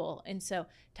in school. And so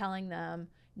telling them,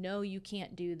 no, you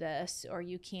can't do this, or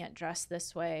you can't dress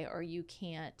this way, or you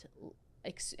can't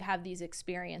have these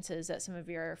experiences that some of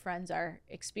your friends are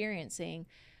experiencing,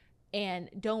 and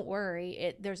don't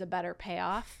worry, there's a better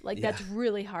payoff. Like that's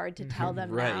really hard to tell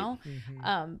them now.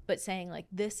 But saying like,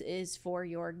 this is for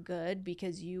your good,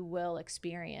 because you will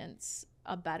experience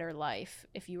a better life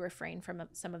if you refrain from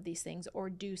some of these things,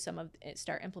 or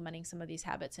start implementing some of these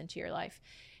habits into your life.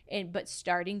 But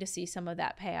starting to see some of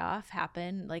that payoff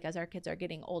happen, like as our kids are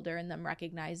getting older, and them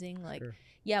recognizing like,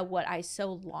 what I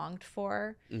so longed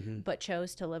for, but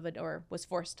chose to live or was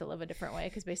forced to live a different way,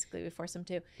 because basically we forced them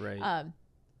to. Right.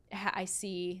 I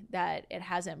see that it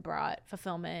hasn't brought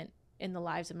fulfillment in the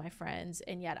lives of my friends,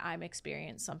 and yet I'm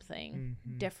experiencing something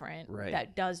different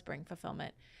that does bring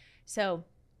fulfillment. So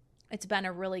it's been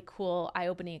a really cool,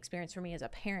 eye-opening experience for me as a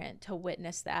parent to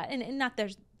witness that. And not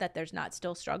that there's not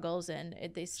still struggles, and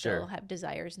they still have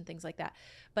desires and things like that.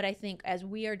 But I think as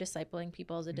we are discipling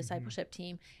people as a discipleship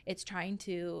team, it's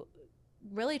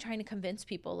really trying to convince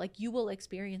people, like, you will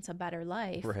experience a better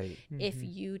life if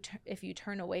you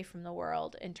turn away from the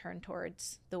world and turn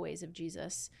towards the ways of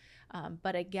Jesus.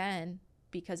 But again,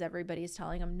 because everybody is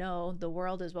telling them, no, the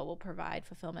world is what will provide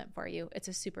fulfillment for you. It's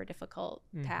a super difficult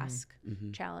task,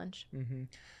 challenge.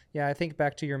 Yeah, I think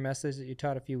back to your message that you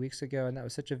taught a few weeks ago, and that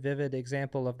was such a vivid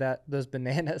example of those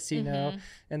bananas, you know,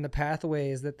 and the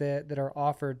pathways that are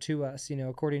offered to us. You know,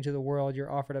 according to the world,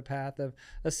 you're offered a path of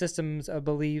systems of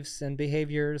beliefs and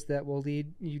behaviors that will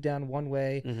lead you down one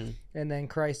way, and then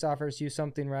Christ offers you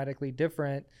something radically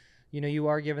different. You know, you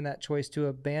are given that choice to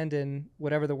abandon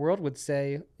whatever the world would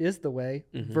say is the way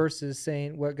versus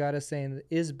saying what God is saying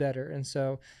is better. And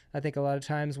so I think a lot of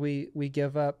times we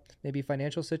give up maybe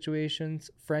financial situations,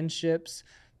 friendships,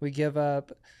 we give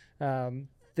up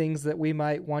things that we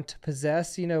might want to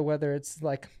possess, you know, whether it's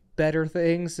like better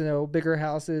things, you know, bigger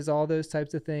houses, all those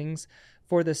types of things,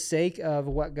 for the sake of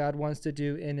what God wants to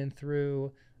do in and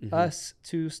through us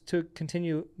to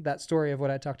continue that story of what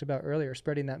I talked about earlier,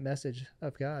 spreading that message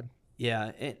of God.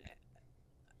 Yeah, and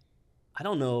I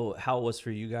don't know how it was for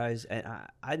you guys. And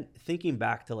I thinking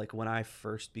back to like when I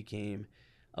first became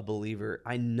a believer,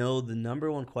 I know the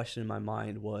number one question in my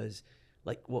mind was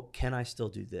like, well, can I still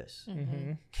do this?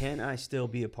 Can I still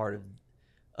be a part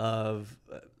of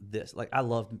this? Like I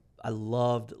loved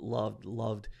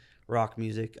rock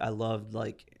music. I loved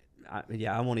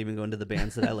I won't even go into the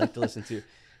bands that I like to listen to.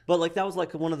 But like that was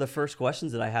like one of the first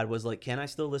questions that I had was like, can I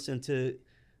still listen to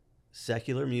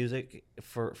secular music,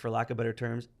 for lack of better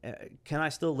terms? Can I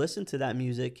still listen to that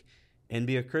music and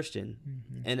be a Christian?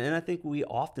 And I think we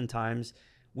oftentimes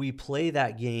we play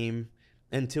that game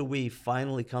until we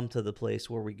finally come to the place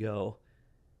where we go,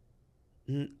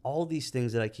 all these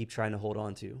things that I keep trying to hold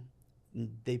on to,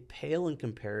 they pale in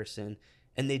comparison,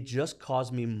 and they just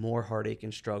cause me more heartache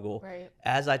and struggle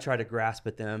as I try to grasp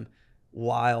at them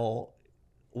while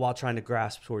trying to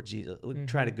grasp towards Jesus,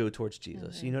 trying to go towards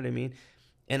Jesus. You know what I mean?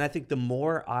 And I think the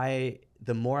more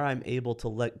I'm able to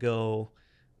let go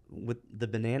with the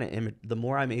banana image, the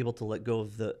more I'm able to let go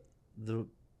of the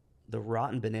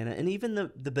rotten banana, and even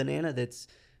the banana that's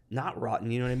not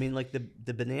rotten. You know what I mean? Like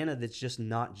the banana that's just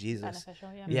not Jesus. Beneficial,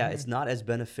 yeah. It's not as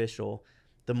beneficial.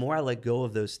 The more I let go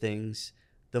of those things,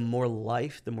 the more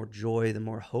life, the more joy, the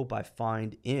more hope I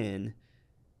find in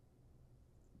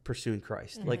pursuing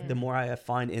Christ. Like the more I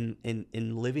find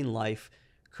in living life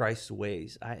Christ's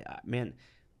ways. I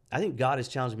think God has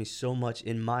challenged me so much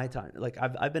in my time. Like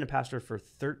I've been a pastor for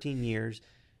 13 years.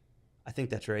 I think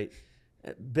that's right.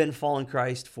 Been following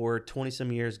Christ for 20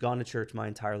 some years, gone to church my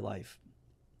entire life.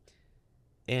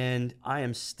 And I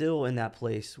am still in that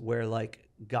place where like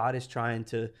God is trying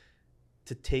to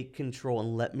take control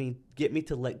and get me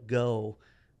to let go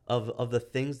of the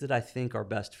things that I think are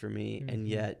best for me, and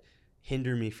yet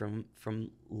hinder me from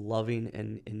loving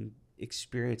and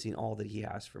experiencing all that he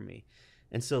has for me.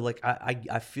 And so like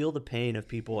I feel the pain of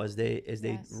people as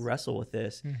they wrestle with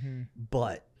this,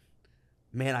 but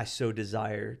man, I so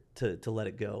desire to let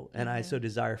it go. And I so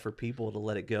desire for people to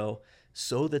let it go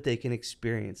so that they can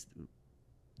experience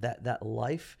that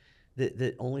life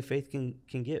that only faith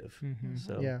can give.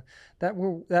 So yeah, that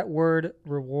word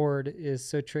reward is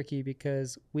so tricky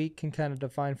because we can kind of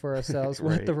define for ourselves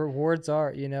what the rewards are,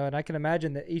 and I can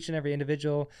imagine that each and every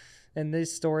individual in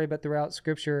this story, but throughout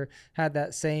scripture, had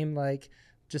that same like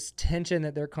just tension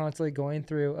that they're constantly going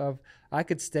through of, I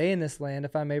could stay in this land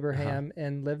if I'm Abraham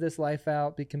and live this life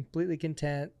out, be completely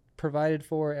content, provided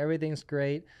for, everything's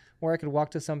great, or I could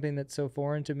walk to something that's so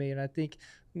foreign to me. And I think,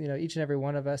 each and every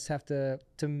one of us have to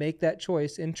make that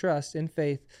choice in trust, in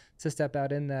faith, to step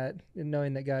out in that, and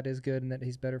knowing that God is good and that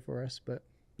he's better for us. But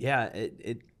yeah,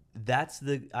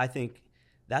 I think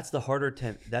that's the harder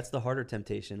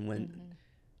temptation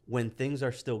when things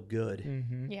are still good,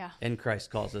 and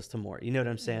Christ calls us to more. You know what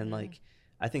I'm saying? Like,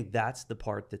 I think that's the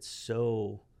part that's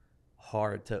so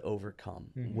hard to overcome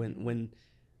when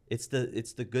it's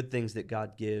the good things that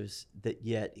God gives, that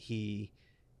yet he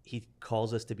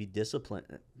calls us to be disciplined.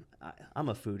 I'm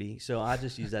a foodie, so I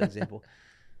just use that example.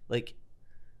 Like,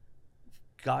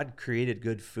 God created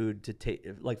good food to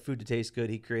taste good.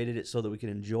 He created it so that we can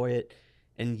enjoy it,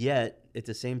 and yet at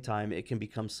the same time, it can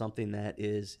become something that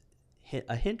is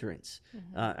a hindrance.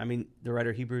 I mean, the writer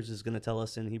of Hebrews is going to tell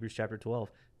us in Hebrews chapter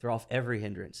 12, throw off every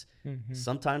hindrance.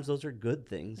 Sometimes those are good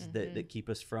things that keep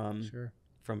us from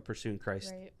pursuing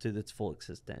Christ to its full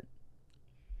extent.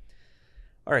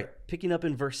 All right, picking up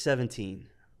in verse 17.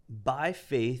 By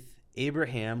faith,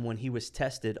 Abraham, when he was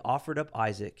tested, offered up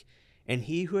Isaac, and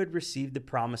he who had received the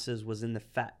promises was in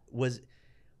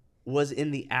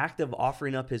the act of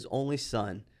offering up his only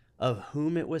son, of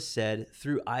whom it was said,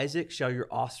 through Isaac shall your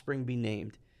offspring be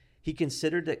named. He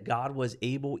considered that God was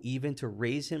able even to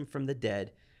raise him from the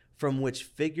dead, from which,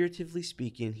 figuratively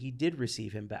speaking, he did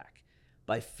receive him back.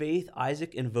 By faith,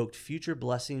 Isaac invoked future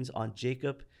blessings on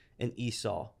Jacob and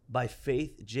Esau. By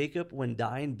faith, Jacob, when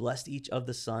dying, blessed each of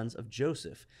the sons of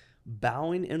Joseph,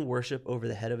 bowing in worship over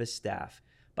the head of his staff.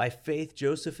 By faith,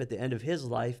 Joseph, at the end of his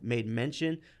life, made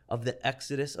mention of the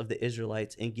exodus of the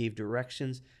Israelites and gave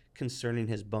directions concerning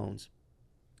his bones.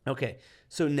 Okay,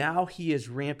 so now he is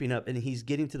ramping up, and he's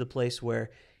getting to the place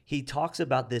where he talks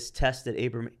about this test that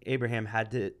Abraham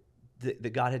had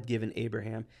that God had given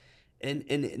Abraham, and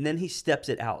then he steps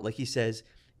it out. Like he says,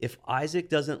 if Isaac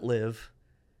doesn't live,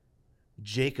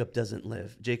 Jacob doesn't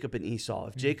live. Jacob and Esau.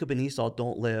 If Jacob and Esau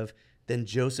don't live, then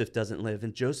Joseph doesn't live,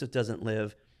 and Joseph doesn't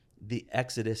live, the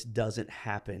Exodus doesn't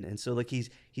happen. And so like he's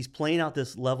playing out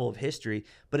this level of history,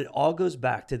 but it all goes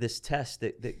back to this test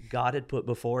that God had put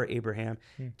before Abraham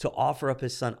to offer up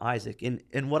his son Isaac.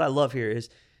 And what I love here is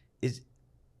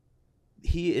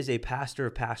he is a pastor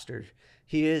of pastors.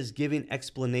 He is giving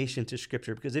explanation to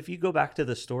scripture, because if you go back to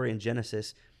the story in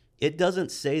Genesis, it doesn't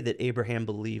say that Abraham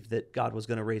believed that God was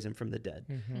going to raise him from the dead.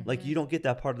 Like, you don't get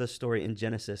that part of the story in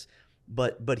Genesis,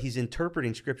 but he's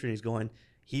interpreting scripture, and he's going,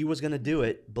 he was going to do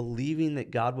it, believing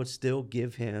that God would still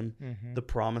give him the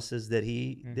promises that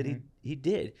he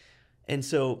did. And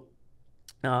so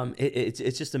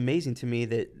It's just amazing to me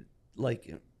that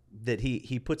like that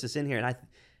he puts us in here. And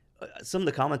some of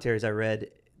the commentaries I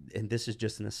read, and this is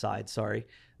just an aside, sorry,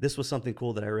 this was something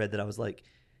cool that I read that I was like,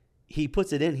 he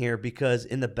puts it in here because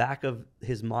in the back of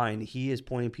his mind, he is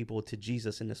pointing people to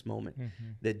Jesus in this moment,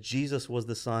 that Jesus was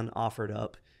the son offered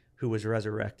up who was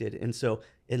resurrected. And so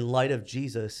in light of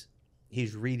Jesus,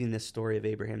 he's reading this story of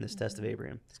Abraham, this test of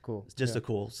Abraham. It's cool. It's just a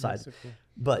cool side. So cool.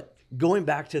 But going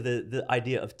back to the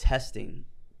idea of testing,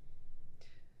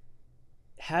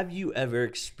 have you ever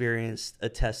experienced a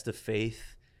test of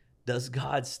faith? Does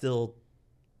God still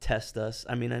test us?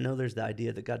 I mean, I know there's the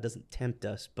idea that God doesn't tempt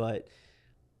us, but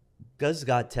does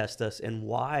God test us, and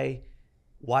why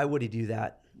would he do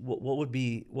that? What would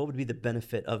be the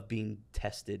benefit of being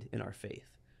tested in our faith?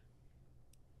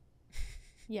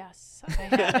 Yes, I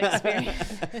have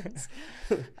experience.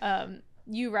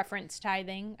 You referenced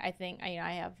tithing. I think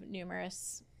I have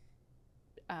numerous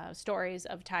stories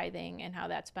of tithing and how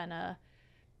that's been a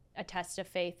test of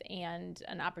faith and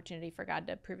an opportunity for God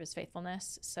to prove his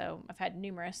faithfulness. So I've had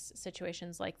numerous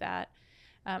situations like that.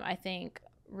 I think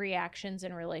reactions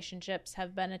in relationships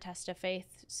have been a test of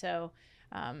faith. So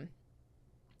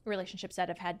relationships that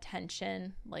have had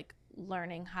tension, like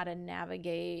learning how to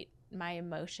navigate my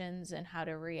emotions and how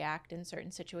to react in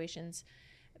certain situations,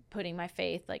 putting my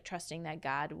faith, like trusting that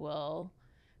God will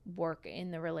work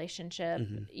in the relationship,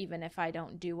 even if I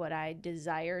don't do what I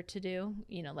desire to do,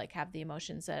 like have the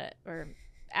emotions or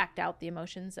act out the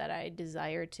emotions that I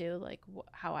desire to, like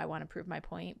how I want to prove my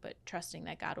point, but trusting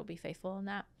that God will be faithful in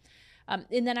that.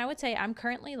 And then I would say I'm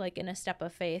currently like in a step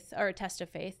of faith or a test of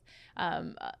faith.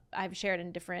 I've shared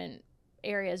in different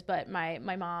areas, but my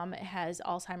mom has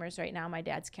Alzheimer's right now. My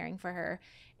dad's caring for her.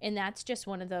 And that's just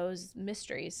one of those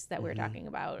mysteries that we're talking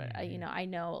about. I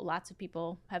know lots of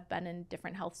people have been in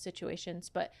different health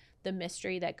situations, but the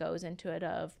mystery that goes into it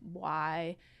of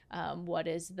why, what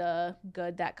is the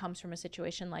good that comes from a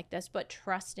situation like this, but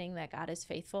trusting that God is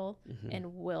faithful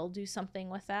and will do something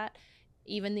with that.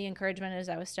 Even the encouragement as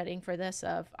I was studying for this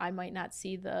of I might not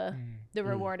see the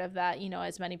reward of that,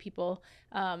 as many people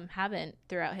haven't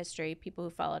throughout history, people who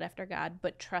followed after God,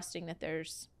 but trusting that there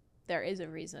is a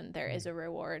reason, there is a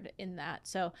reward in that.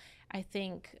 So I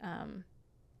think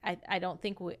I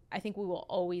think we will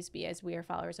always be, as we are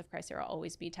followers of Christ, there will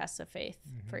always be tests of faith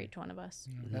for each one of us.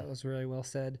 That was really well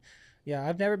said. Yeah,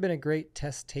 I've never been a great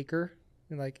test taker,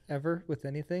 like ever with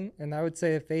anything. And I would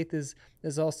say faith is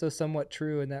also somewhat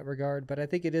true in that regard. But I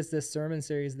think it is this sermon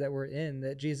series that we're in,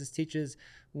 that Jesus teaches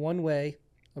one way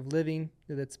of living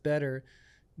that's better.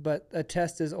 But a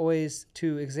test is always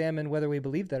to examine whether we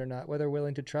believe that or not, whether we're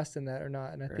willing to trust in that or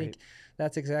not. And I think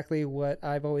that's exactly what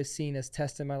I've always seen as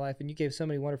tests in my life. And you gave so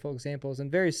many wonderful examples, and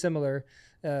very similar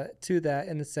to that,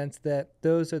 in the sense that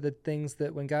those are the things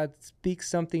that when God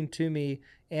speaks something to me,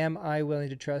 am I willing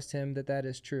to trust him that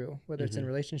is true, whether it's in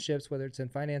relationships, whether it's in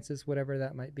finances, whatever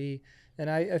that might be. And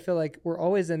I feel like we're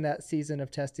always in that season of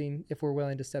testing if we're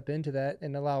willing to step into that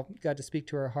and allow God to speak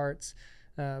to our hearts.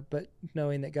 But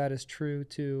knowing that God is true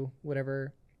to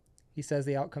whatever he says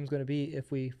the outcome is going to be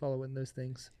if we follow in those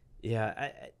things. Yeah.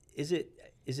 Is it,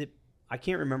 I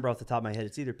can't remember off the top of my head.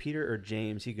 It's either Peter or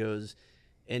James. He goes,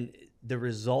 and the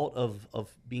result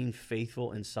of being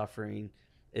faithful in suffering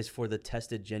is for the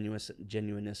tested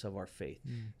genuineness of our faith.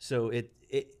 So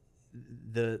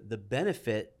the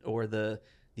benefit or the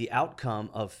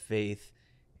outcome of faith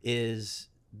is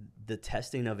the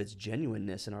testing of its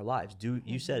genuineness in our lives.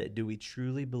 You said it. Do we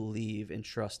truly believe and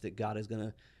trust that God is going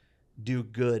to do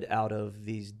good out of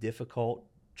these difficult,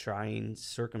 trying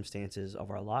circumstances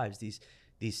of our lives,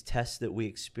 these tests that we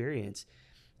experience?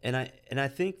 And I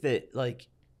think that, like,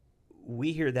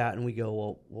 we hear that and we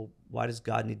go, well, why does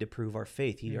God need to prove our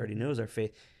faith? He already knows our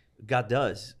faith. God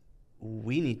does.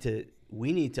 We need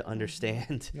to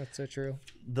understand. That's so true.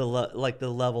 The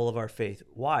level of our faith.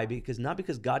 Why? Not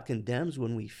because God condemns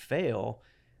when we fail,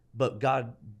 but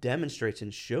God demonstrates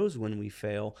and shows when we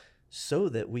fail so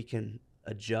that we can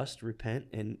adjust, repent,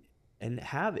 and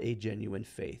have a genuine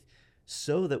faith,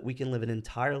 so that we can live an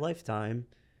entire lifetime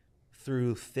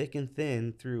through thick and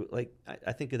thin, through, like,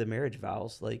 I think of the marriage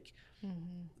vows, like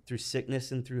through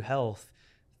sickness and through health,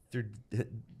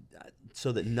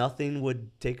 so that nothing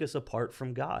would take us apart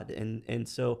from God. And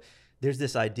so there's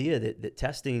this idea that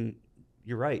testing,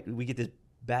 you're right, we get this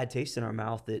bad taste in our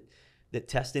mouth that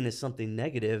testing is something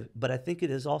negative, but I think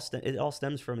it all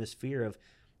stems from this fear of,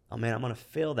 oh man, I'm going to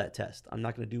fail that test. I'm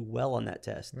not going to do well on that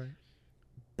test. Right.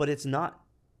 But it's not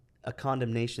a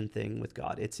condemnation thing with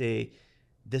God. It's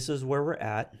this is where we're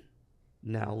at.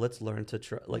 Now let's learn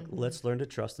to let's learn to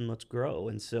trust and let's grow.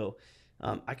 And so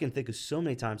I can think of so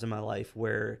many times in my life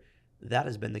where that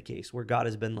has been the case where God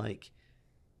has been like,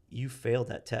 you failed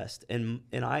that test. And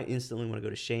I instantly want to go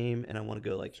to shame, and I want to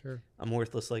go like, Sure. I'm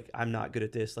worthless. Like, I'm not good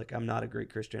at this. Like, I'm not a great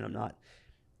Christian. I'm not.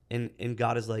 And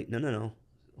God is like, no,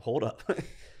 hold up.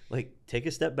 Like, take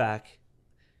a step back.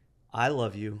 I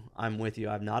love you. I'm with you.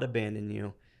 I've not abandoned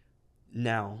you.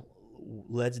 Now,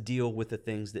 let's deal with the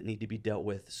things that need to be dealt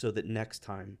with so that next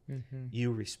time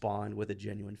you respond with a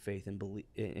genuine faith and belief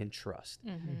and trust,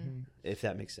 if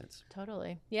that makes sense.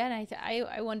 Totally. Yeah. And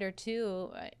I wonder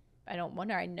too, I don't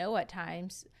wonder, I know at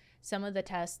times some of the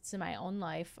tests in my own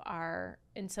life are,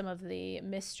 and some of the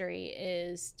mystery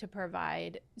is to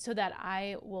provide so that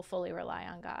I will fully rely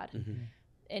on God.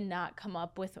 And not come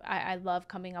up with, I love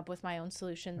coming up with my own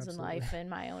solutions in life and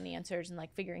my own answers and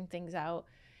like figuring things out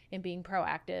and being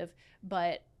proactive.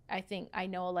 But I think I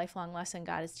know a lifelong lesson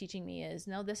God is teaching me is,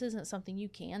 no, this isn't something you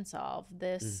can solve.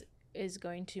 This is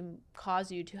going to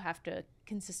cause you to have to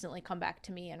consistently come back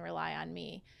to me and rely on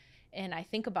me. And I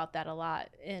think about that a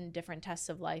lot in different tests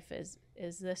of life.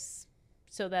 Is this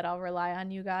so that I'll rely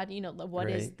on you, God? You know, what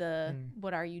is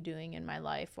what are you doing in my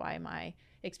life? Why am I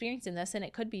experiencing this? And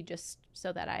it could be just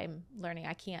so that I'm learning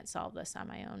I can't solve this on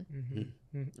my own.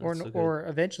 Or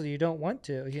eventually you don't want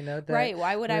to, you know, that, right.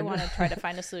 Why would I want to try to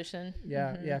find a solution?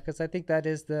 Yeah. Because I think that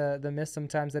is the myth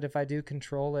sometimes, that if I do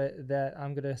control it, that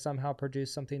I'm going to somehow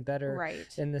produce something better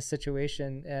in this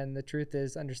situation. And the truth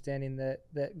is understanding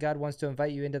that God wants to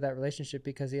invite you into that relationship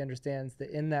because he understands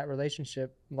that in that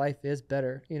relationship, life is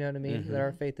better. You know what I mean? That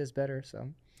our faith is better. So,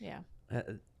 yeah.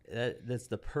 That's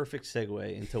the perfect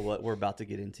segue into what we're about to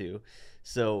get into.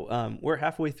 So we're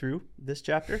halfway through this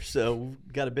chapter, so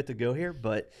we've got a bit to go here,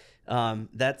 but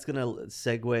that's going to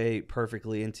segue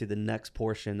perfectly into the next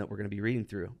portion that we're going to be reading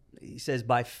through. He says,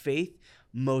 by faith,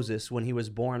 Moses, when he was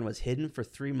born, was hidden for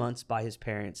 3 months by his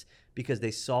parents because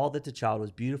they saw that the child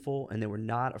was beautiful and they were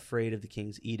not afraid of the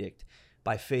king's edict.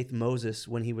 By faith, Moses,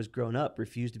 when he was grown up,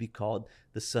 refused to be called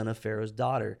the son of Pharaoh's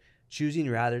daughter, choosing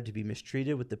rather to be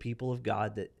mistreated with the people of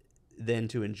God than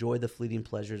to enjoy the fleeting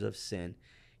pleasures of sin.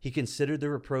 He considered the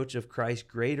reproach of Christ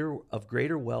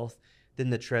greater wealth than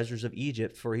the treasures of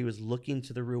Egypt, for he was looking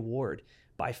to the reward.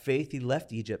 By faith he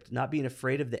left Egypt, not being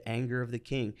afraid of the anger of the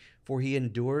king, for he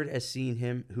endured as seeing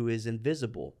him who is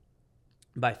invisible.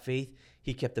 By faith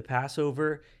he kept the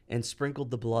Passover and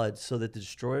sprinkled the blood, so that the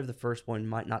destroyer of the firstborn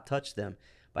might not touch them.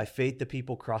 By faith the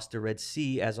people crossed the Red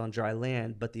Sea as on dry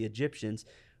land, but the Egyptians,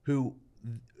 who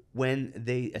when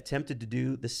they attempted to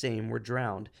do the same, were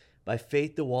drowned. By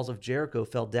faith, the walls of Jericho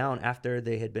fell down after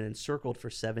they had been encircled for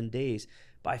 7 days.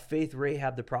 By faith,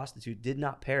 Rahab the prostitute did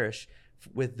not perish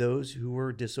with those who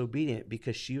were disobedient,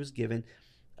 because she was given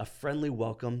a friendly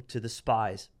welcome to the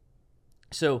spies.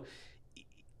 So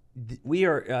we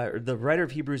are, the writer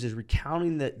of Hebrews is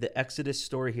recounting the Exodus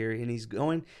story here, and he's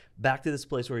going back to this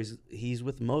place where he's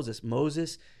with Moses.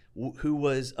 Moses, who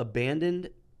was abandoned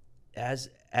as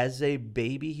a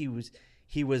baby,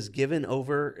 he was given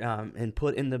over and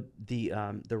put in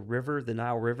the river, the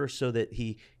Nile River, so that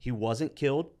he wasn't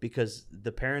killed, because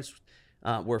the parents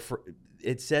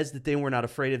it says that they were not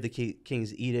afraid of the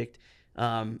king's edict.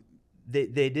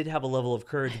 They did have a level of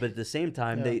courage, but at the same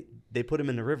time, they put him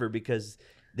in the river because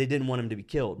they didn't want him to be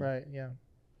killed. Right. Yeah.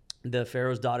 The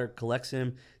Pharaoh's daughter collects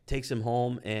him, takes him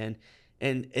home, and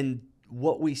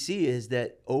what we see is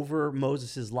that over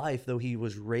Moses' life, though he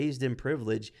was raised in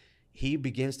privilege, he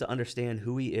begins to understand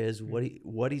who he is,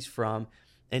 what he's from,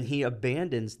 and he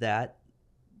abandons that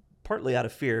partly out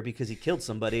of fear because he killed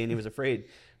somebody and he was afraid,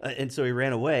 and so he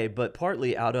ran away, but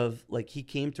partly out of, like, he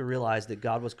came to realize that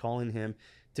God was calling him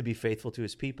to be faithful to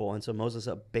his people. And so Moses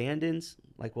abandons,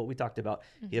 like what we talked about,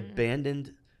 he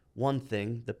abandoned one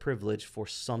thing, the privilege, for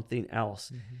something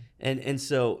else. And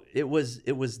so it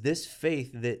was this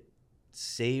faith that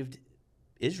saved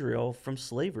Israel from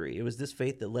slavery. It was this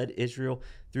faith that led Israel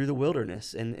through the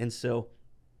wilderness. And so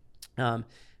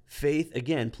faith,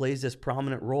 again, plays this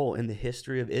prominent role in the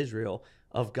history of Israel,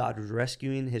 of God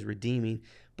rescuing, his redeeming.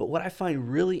 But what I find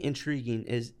really intriguing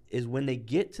is when they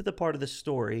get to the part of the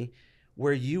story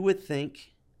where you would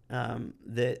think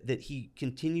that he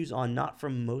continues on, not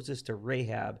from Moses to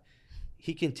Rahab,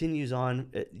 he continues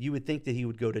on, you would think that he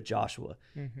would go to Joshua,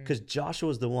 because Joshua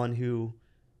is the one who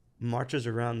marches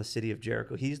around the city of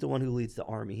Jericho. He's the one who leads the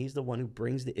army. He's the one who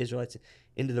brings the Israelites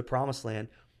into the promised land.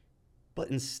 But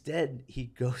instead, he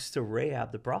goes to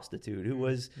Rahab the prostitute, who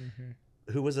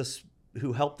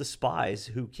helped the spies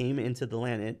who came into the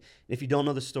land. And if you don't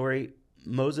know the story,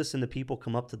 Moses and the people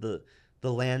come up to the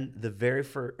land the very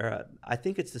first, I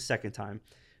think it's the second time,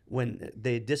 when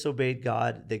they disobeyed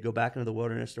God. They go back into the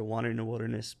wilderness. They're wandering in the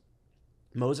wilderness.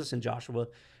 Moses and Joshua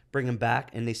bring them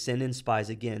back, and they send in spies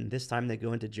again. This time they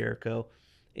go into Jericho,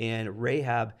 and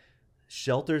Rahab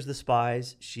shelters the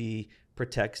spies. She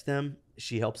protects them.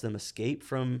 She helps them escape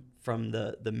from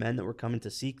the men that were coming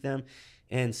to seek them,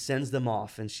 and sends them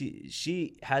off. And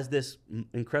she has this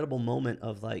incredible moment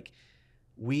of like,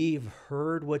 we've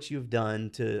heard what you've done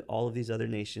to all of these other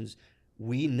nations.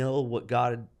 We know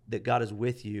that God is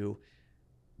with you.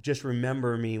 Just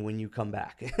remember me when you come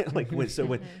back.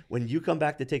 When you come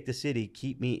back to take the city,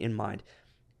 keep me in mind.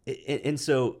 And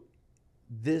so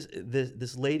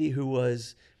this lady who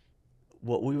was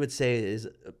what we would say is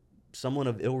someone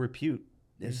of ill repute,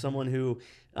 is someone who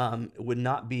would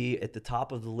not be at the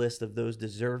top of the list of those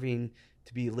deserving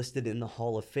to be listed in the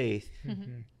Hall of Faith.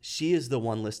 She is the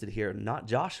one listed here, not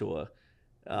Joshua,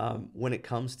 when it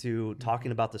comes to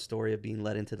talking about the story of being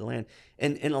led into the land.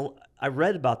 And I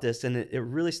read about this, and it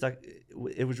really stuck.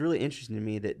 It was really interesting to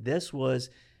me that this was,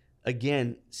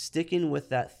 again, sticking with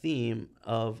that theme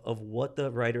of what the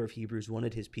writer of Hebrews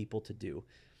wanted his people to do.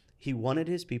 He wanted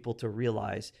his people to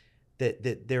realize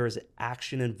that there is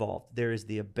action involved. There is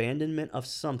the abandonment of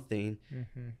something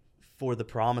for the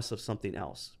promise of something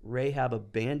else. Rahab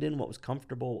abandoned what was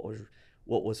comfortable or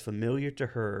what was familiar to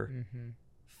her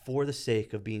for the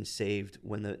sake of being saved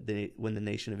when the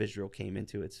nation of Israel came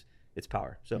into its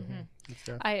power. So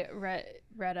I read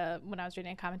when I was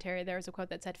reading a commentary, there was a quote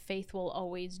that said, "Faith will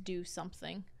always do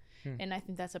something." And I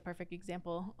think that's a perfect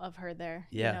example of her there.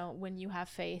 Yeah. You know, when you have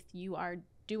faith, you are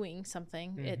doing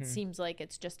something. It seems like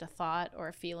it's just a thought or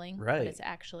a feeling, right? But it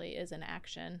actually is an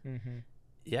action.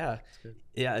 Yeah.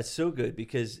 Yeah, it's so good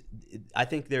because I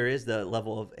think there is the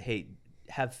level of, hey,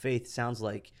 have faith sounds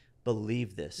like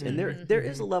believe this. And there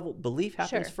is a level, belief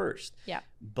happens first. Yeah.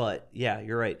 But yeah,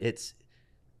 you're right. It's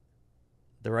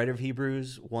the writer of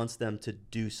Hebrews wants them to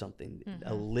do something,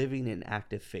 a living and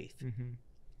active faith.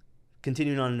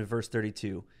 Continuing on into verse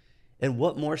 32. And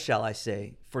what more shall I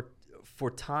say?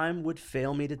 For time would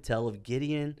fail me to tell of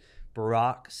Gideon,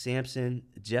 Barak, Samson,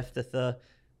 Jephthah.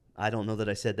 I don't know that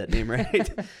I said that name right.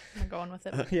 I'm going with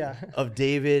it. Yeah. Of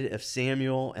David, of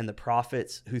Samuel, and the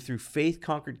prophets, who through faith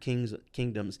conquered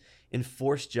kingdoms,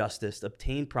 enforced justice,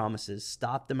 obtained promises,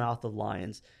 stopped the mouth of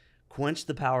lions, quenched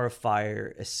the power of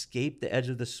fire, escaped the edge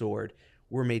of the sword,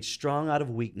 were made strong out of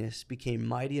weakness, became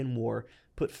mighty in war,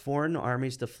 put foreign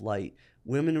armies to flight.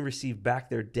 Women received back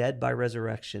their dead by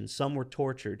resurrection. Some were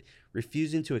tortured,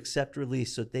 refusing to accept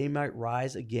release so they might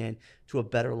rise again to a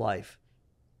better life.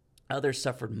 Others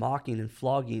suffered mocking and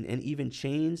flogging and even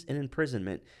chains and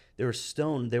imprisonment. They were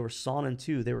stoned. They were sawn in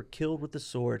two. They were killed with the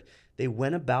sword. They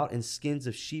went about in skins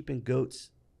of sheep and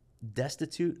goats,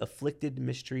 destitute, afflicted,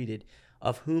 mistreated,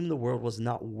 of whom the world was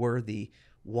not worthy,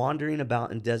 wandering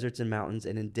about in deserts and mountains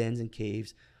and in dens and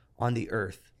caves on the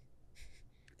earth.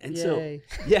 And Yay.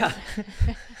 so, yeah.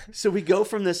 So we go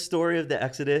from this story of the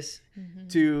Exodus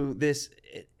to this,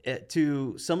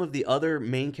 to some of the other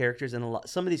main characters. And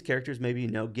some of these characters, maybe you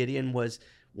know, Gideon was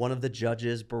one of the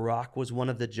judges. Barak was one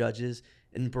of the judges.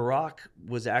 And Barak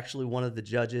was actually one of the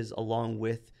judges along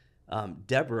with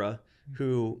Deborah,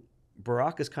 who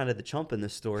Barak is kind of the chump in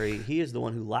this story. He is the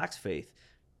one who lacks faith,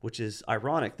 which is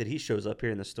ironic that he shows up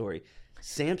here in the story.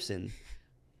 Samson,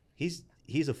 he's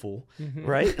a fool,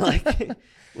 right?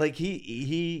 Like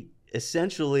he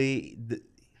essentially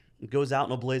goes out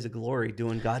in a blaze of glory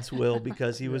doing God's will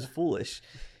because he was foolish.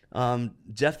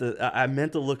 Jephthah, I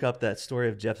meant to look up that story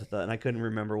of Jephthah and I couldn't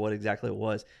remember what exactly it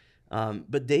was.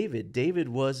 But David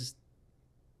was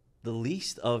the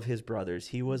least of his brothers.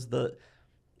 He was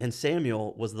and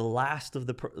Samuel was the last of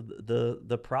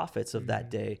the prophets of that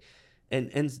day.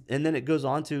 And then it goes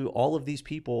on to all of these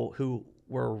people who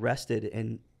were arrested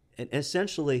and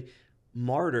essentially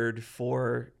martyred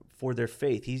for their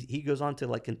faith. He goes on to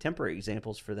like contemporary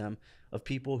examples for them of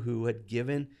people who had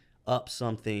given up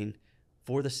something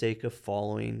for the sake of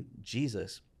following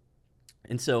Jesus.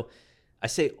 And so I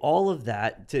say all of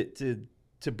that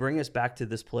to bring us back to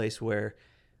this place where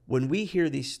when we hear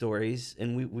these stories,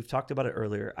 and we've talked about it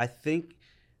earlier, I think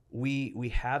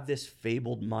we have this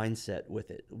fabled mindset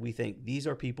with it. We think these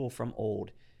are people from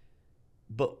old,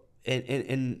 but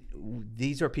and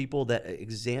these are people that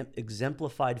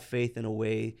exemplified faith in a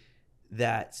way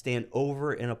that stand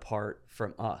over and apart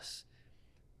from us.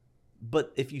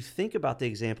 But if you think about the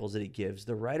examples that he gives,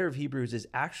 the writer of Hebrews is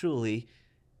actually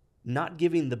not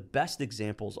giving the best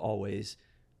examples always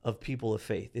of people of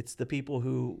faith. It's the people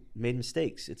who made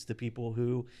mistakes. It's the people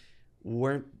who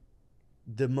weren't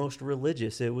the most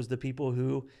religious. It was the people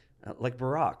who, like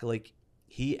Barak, like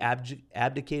he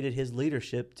abdicated his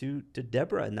leadership to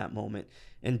Deborah in that moment.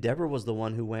 And Deborah was the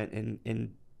one who went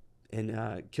and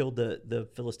killed the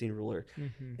Philistine ruler.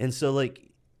 And so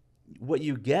like what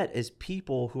you get is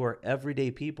people who are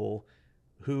everyday people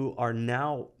who are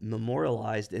now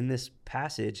memorialized in this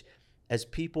passage as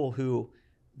people who,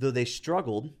 though they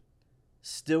struggled,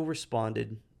 still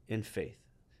responded in faith,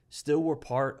 still were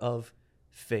part of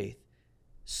faith,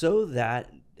 so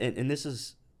that, and this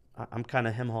is, I'm kind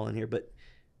of hem-hauling here, but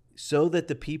so that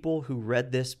the people who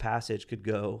read this passage could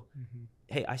go,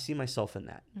 hey, I see myself in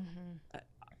that.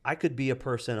 I could be a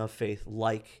person of faith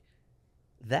like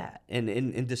that.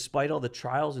 And despite all the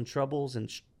trials and troubles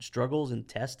and struggles and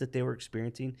tests that they were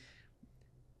experiencing,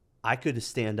 I could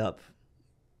stand up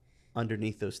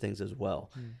underneath those things as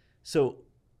well. So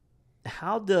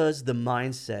how does the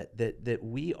mindset that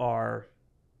we are,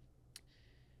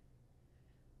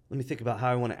 let me think about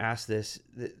how I want to ask this.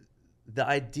 The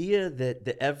idea that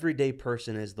the everyday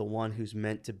person is the one who's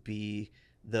meant to be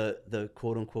the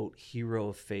quote unquote hero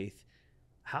of faith.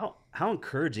 How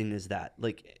encouraging is that?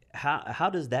 Like, how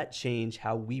does that change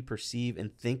how we perceive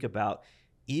and think about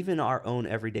even our own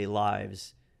everyday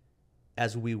lives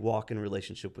as we walk in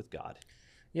relationship with God?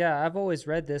 Yeah, I've always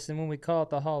read this, and when we call it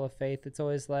the Hall of Faith, it's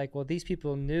always like, well, these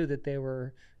people knew that they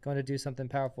were going to do something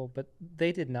powerful, but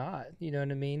they did not. You know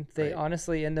what I mean? They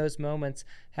honestly, in those moments,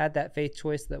 had that faith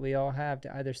choice that we all have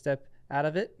to either step out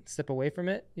of it, step away from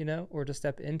it, or to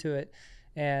step into it.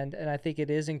 And I think it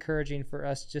is encouraging for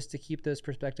us just to keep those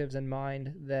perspectives in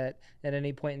mind, that at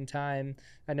any point in time,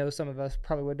 I know some of us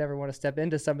probably would never want to step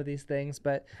into some of these things,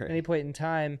 but at any point in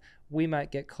time, we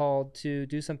might get called to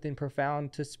do something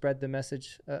profound to spread the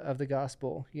message of the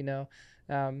gospel,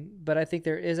 But I think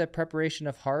there is a preparation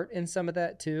of heart in some of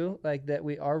that too, like that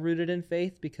we are rooted in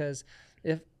faith, because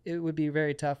if it would be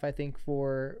very tough, I think,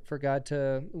 for God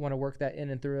to want to work that in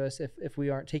and through us if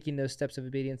we aren't taking those steps of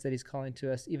obedience that he's calling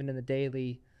to us, even in the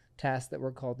daily tasks that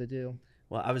we're called to do.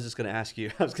 Well, I was just going to ask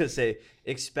you, I was going to say,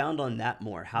 expound on that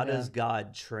more. How does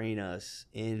God train us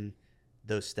in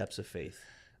those steps of faith?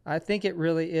 I think it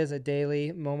really is a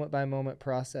daily, moment-by-moment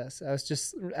process. I was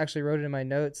just actually wrote it in my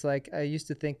notes. Like, I used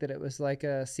to think that it was like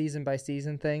a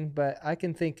season-by-season thing, but I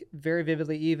can think very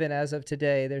vividly, even as of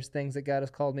today, there's things that God has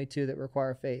called me to that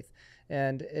require faith.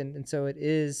 And so it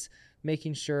is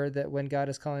making sure that when God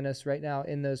is calling us right now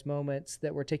in those moments,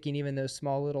 that we're taking even those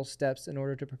small little steps in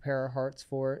order to prepare our hearts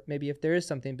for maybe if there is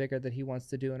something bigger that he wants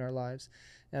to do in our lives.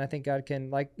 And I think God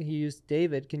can, like he used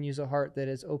David, can use a heart that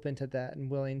is open to that and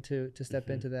willing to step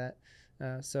into that.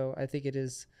 So I think it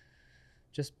is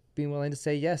just being willing to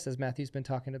say yes, as Matthew's been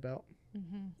talking about.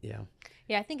 Yeah,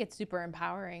 I think it's super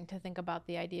empowering to think about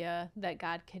the idea that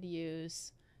God could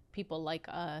use people like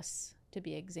us to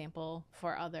be example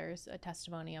for others, a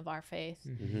testimony of our faith.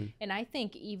 And I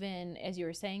think even as you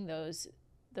were saying, those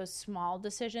small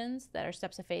decisions that are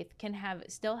steps of faith can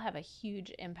still have a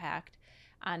huge impact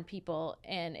on people.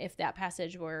 And if that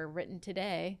passage were written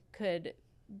today,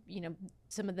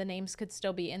 some of the names could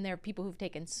still be in there, people who've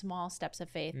taken small steps of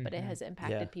faith, but it has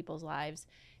impacted people's lives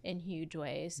in huge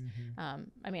ways.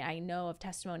 I know of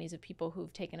testimonies of people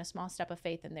who've taken a small step of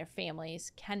faith and their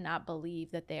families cannot believe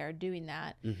that they are doing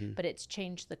that, but it's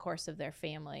changed the course of their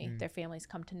family. Their families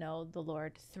come to know the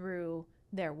Lord through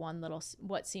their one little,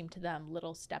 what seemed to them,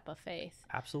 little step of faith.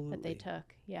 Absolutely. That they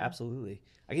took. Yeah. Absolutely.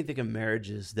 I can think of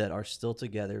marriages that are still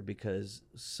together because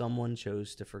someone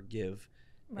chose to forgive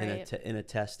in a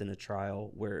test, in a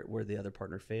trial where the other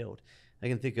partner failed. I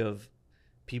can think of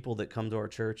people that come to our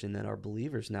church and that are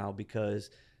believers now because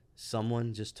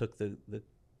someone just took the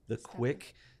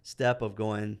quick step of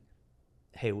going,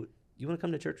 hey, you want to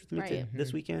come to church with me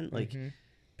this weekend? Like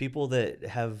people that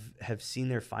have seen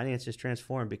their finances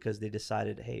transform because they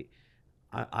decided, hey,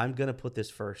 I'm going to put this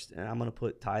first, and I'm going to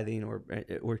put tithing or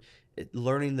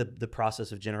learning the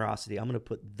process of generosity. I'm going to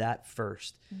put that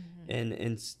first.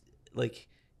 And like,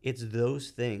 it's those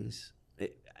things.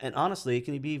 And honestly, it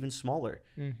can be even smaller.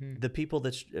 The people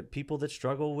that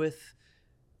struggle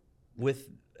with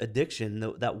addiction,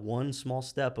 that one small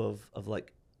step of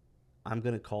like, I'm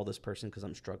going to call this person because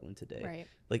I'm struggling today.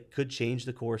 Like, could change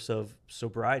the course of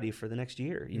sobriety for the next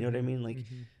year. You know what I mean? Like,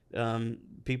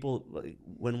 people, like,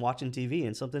 when watching TV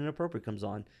and something inappropriate comes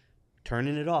on,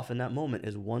 turning it off in that moment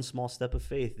is one small step of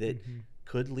faith that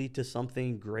could lead to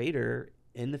something greater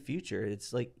in the future.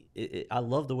 It's like, I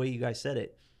love the way you guys said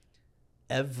it.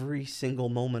 Every single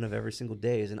moment of every single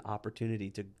day is an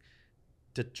opportunity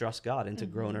to trust God and to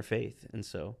grow in our faith. And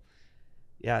so,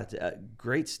 yeah,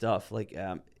 great stuff. Like,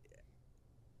 I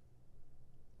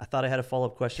thought I had a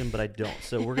follow-up question, but I don't.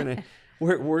 So we're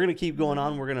gonna keep going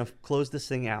on. We're gonna close this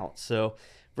thing out. So,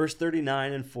 verse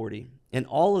 39 and 40. And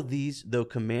all of these, though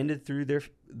commended through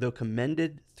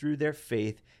their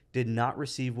faith, did not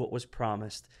receive what was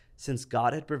promised, since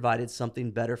God had provided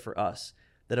something better for us,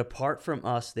 that apart from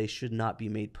us, they should not be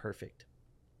made perfect.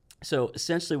 So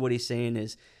essentially what he's saying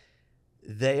is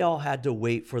they all had to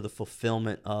wait for the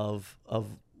fulfillment of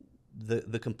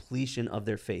the completion of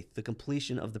their faith, the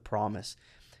completion of the promise.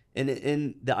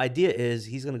 And the idea is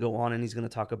he's going to go on and he's going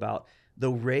to talk about,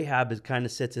 though Rahab kind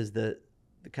of sits as the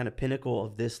kind of pinnacle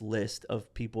of this list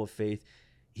of people of faith,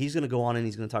 he's going to go on and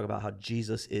he's going to talk about how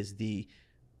Jesus is the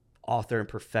author and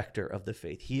perfecter of the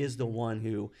faith. He is the one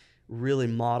who really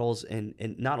models and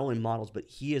not only models, but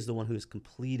he is the one who has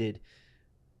completed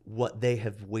what they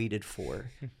have waited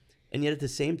for. And yet at the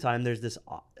same time, there's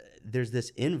this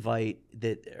invite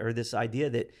or this idea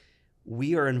that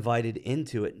we are invited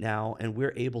into it now and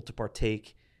we're able to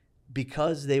partake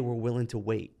because they were willing to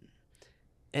wait.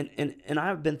 And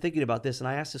I've been thinking about this, and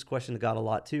I ask this question to God a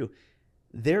lot too.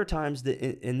 There are times that,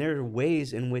 and there are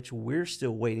ways in which we're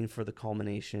still waiting for the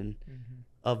culmination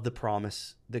of the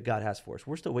promise that God has for us.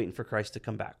 We're still waiting for Christ to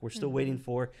come back. We're still waiting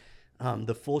for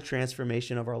the full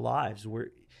transformation of our lives.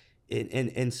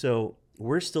 And so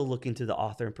we're still looking to the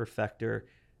author and perfecter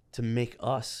to make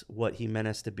us what he meant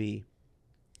us to be.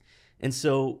 And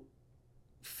so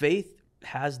faith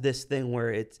has this thing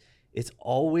where it's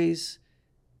always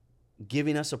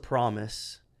giving us a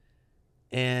promise,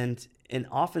 and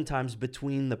oftentimes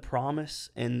between the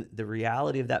promise and the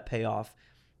reality of that payoff,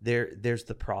 there's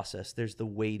the process, there's the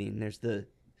waiting, there's the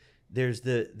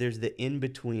in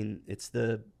between. It's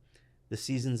the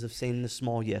seasons of saying the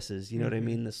small yeses, you know what I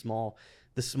mean? The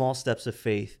small steps of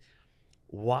faith.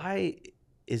 Why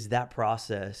is that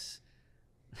process?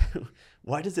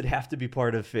 Why does it have to be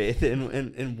part of faith?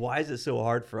 And why is it so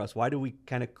hard for us? Why do we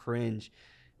kind of cringe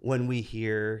when we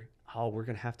hear, oh, we're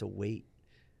going to have to wait?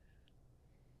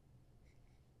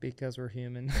 Because we're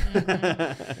human.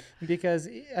 Because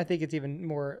I think it's even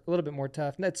a little bit more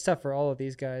tough. And that's tough for all of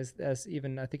these guys, as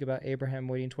even I think about Abraham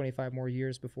waiting 25 more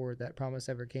years before that promise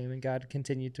ever came, and God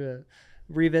continued to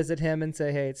revisit him and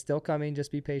say, hey, it's still coming,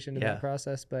 just be patient in that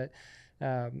process. But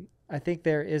I think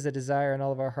there is a desire in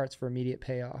all of our hearts for immediate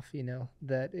payoff,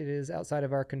 that it is outside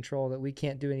of our control, that we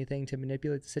can't do anything to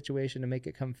manipulate the situation to make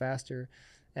it come faster.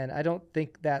 And I don't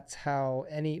think that's how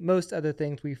most other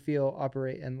things we feel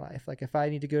operate in life. Like if I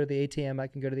need to go to the ATM, I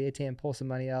can go to the ATM, pull some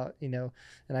money out, and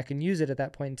I can use it at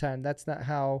that point in time. That's not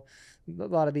how a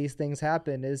lot of these things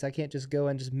happen. Is I can't just go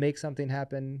and just make something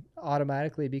happen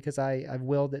automatically because I've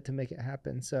willed it to make it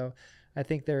happen. So I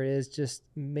think there is just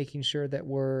making sure that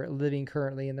we're living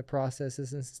currently in the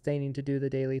processes and sustaining to do the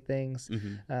daily things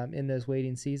in those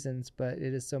waiting seasons. But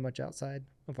it is so much outside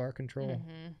of our control.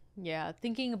 Yeah,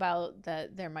 thinking about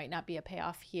that there might not be a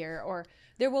payoff here, or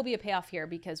there will be a payoff here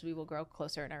because we will grow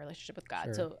closer in our relationship with God.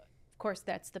 Sure. So, of course,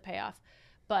 that's the payoff.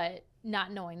 But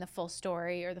not knowing the full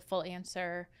story or the full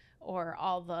answer or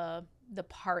all the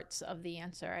parts of the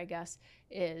answer, I guess,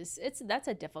 that's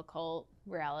a difficult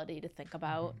reality to think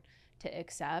about, to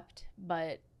accept.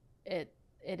 But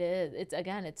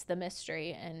it's the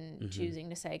mystery, and choosing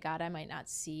to say, God, I might not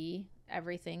see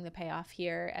everything, the payoff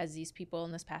here, as these people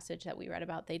in this passage that we read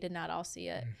about, they did not all see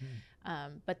it,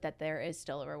 but that there is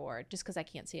still a reward. Just because I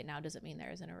can't see it now doesn't mean there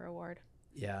isn't a reward.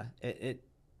 Yeah.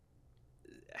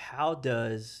 How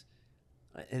does,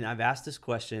 and I've asked this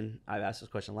question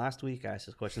last week, I asked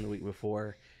this question the week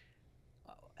before,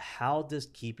 how does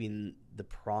keeping the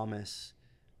promise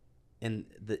and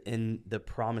the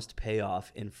promised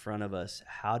payoff in front of us,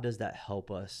 how does that help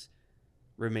us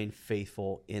remain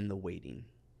faithful in the waiting,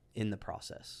 in the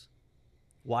process?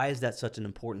 Why is that such an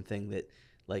important thing that,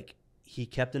 like, he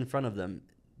kept in front of them?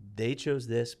 They chose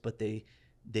this, but they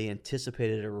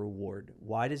anticipated a reward.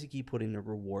 Why does he keep putting a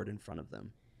reward in front of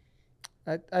them?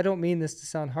 I don't mean this to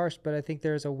sound harsh, but I think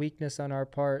there's a weakness on our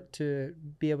part to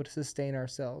be able to sustain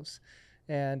ourselves.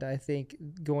 And I think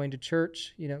going to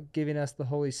church, giving us the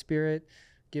Holy Spirit,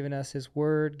 giving us his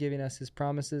word, giving us his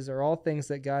promises are all things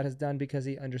that God has done because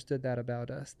he understood that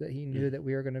about us, that he knew that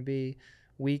we were going to be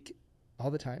weak all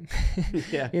the time,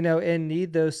 and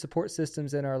need those support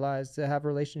systems in our lives, to have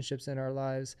relationships in our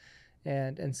lives.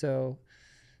 And so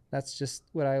that's just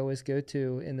what I always go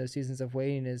to in those seasons of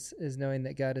waiting is knowing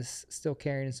that God is still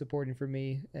caring and supporting for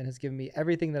me and has given me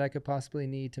everything that I could possibly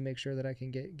need to make sure that I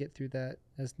can get through that,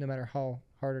 as no matter how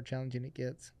hard or challenging it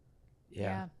gets.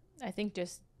 Yeah. I think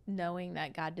just knowing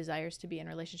that God desires to be in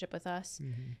relationship with us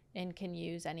and can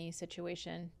use any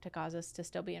situation to cause us to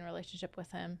still be in relationship with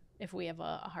him if we have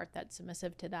a heart that's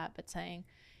submissive to that, but saying,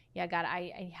 yeah, God,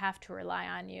 I have to rely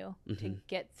on you to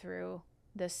get through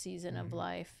this season of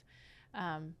life.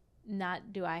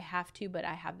 Not do I have to, but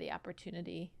I have the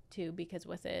opportunity to, because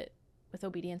with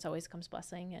obedience always comes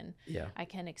blessing, and I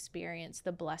can experience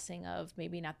the blessing of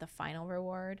maybe not the final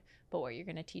reward, but what you're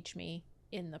going to teach me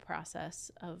in the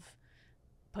process of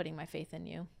putting my faith in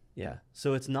you. Yeah.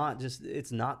 So it's not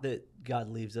that God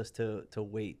leaves us to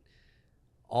wait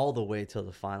all the way till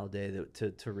the final day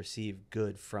to receive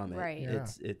good from it. Right.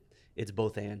 Yeah. It's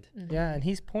both and. Yeah, and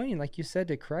he's pointing, like you said,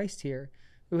 to Christ here,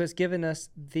 who has given us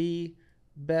the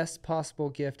best possible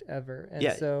gift ever. And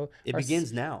Yeah, so it our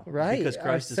begins now. Right. Because Our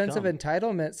Christ has sense of come.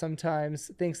 entitlement sometimes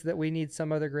thinks that we need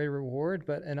some other great reward,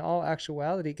 but in all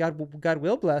actuality, God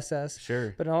will bless us.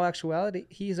 Sure. But in all actuality,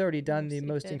 he's already done the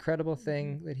Received most it. incredible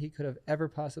thing that he could have ever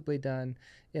possibly done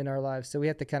in our lives. So we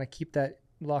have to kind of keep that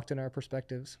locked in our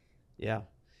perspectives. Yeah.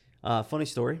 Funny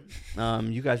story.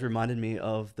 You guys reminded me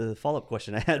of the follow-up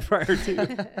question I had prior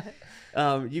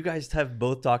to. You guys have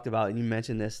both talked about, and you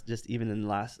mentioned this just even in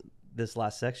this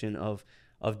last section of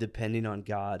depending on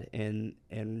God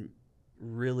and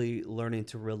really learning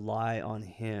to rely on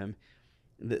Him.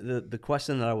 The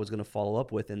question that I was going to follow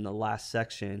up with in the last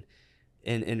section,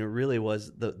 and it really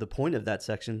was the point of that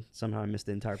section. Somehow I missed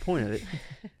the entire point of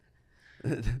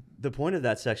it. The point of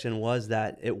that section was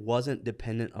that it wasn't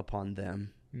dependent upon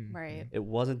them. Right. It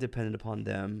wasn't dependent upon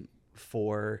them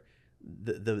for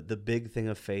the big thing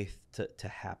of faith to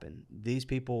happen. These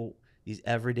people, these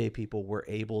everyday people, were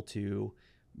able to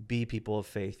be people of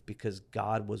faith because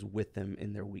God was with them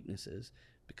in their weaknesses,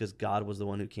 because God was the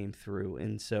one who came through.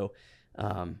 And so,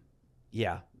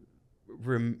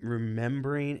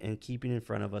 remembering and keeping in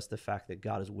front of us the fact that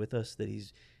God is with us, that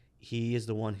He is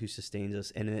the one who sustains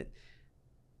us, and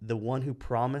the one who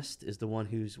promised is the one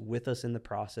who's with us in the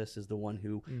process, is the one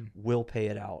who will pay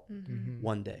it out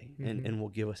one day and will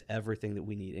give us everything that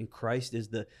we need. And Christ is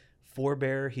the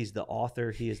forebearer. He's the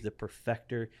author. He is the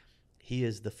perfecter. He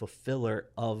is the fulfiller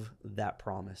of that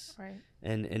promise. Right.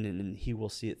 And He will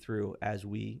see it through as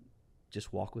we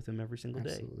just walk with Him every single day.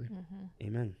 Absolutely.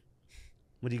 Amen.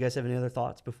 Well, do you guys have any other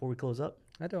thoughts before we close up?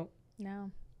 I don't.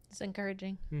 No, it's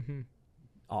encouraging.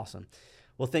 Awesome.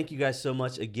 Well, thank you guys so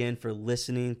much again for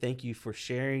listening. Thank you for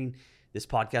sharing this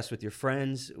podcast with your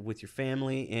friends, with your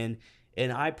family.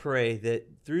 And I pray that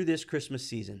through this Christmas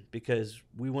season, because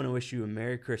we want to wish you a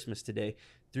Merry Christmas today,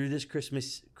 through this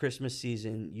Christmas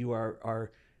season, you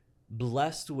are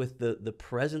blessed with the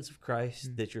presence of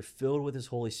Christ, that you're filled with His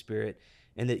Holy Spirit,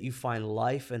 and that you find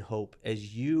life and hope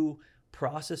as you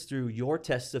process through your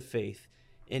tests of faith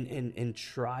and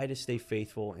try to stay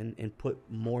faithful and put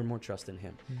more and more trust in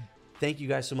Him. Thank you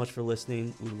guys so much for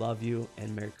listening. We love you,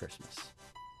 and Merry Christmas.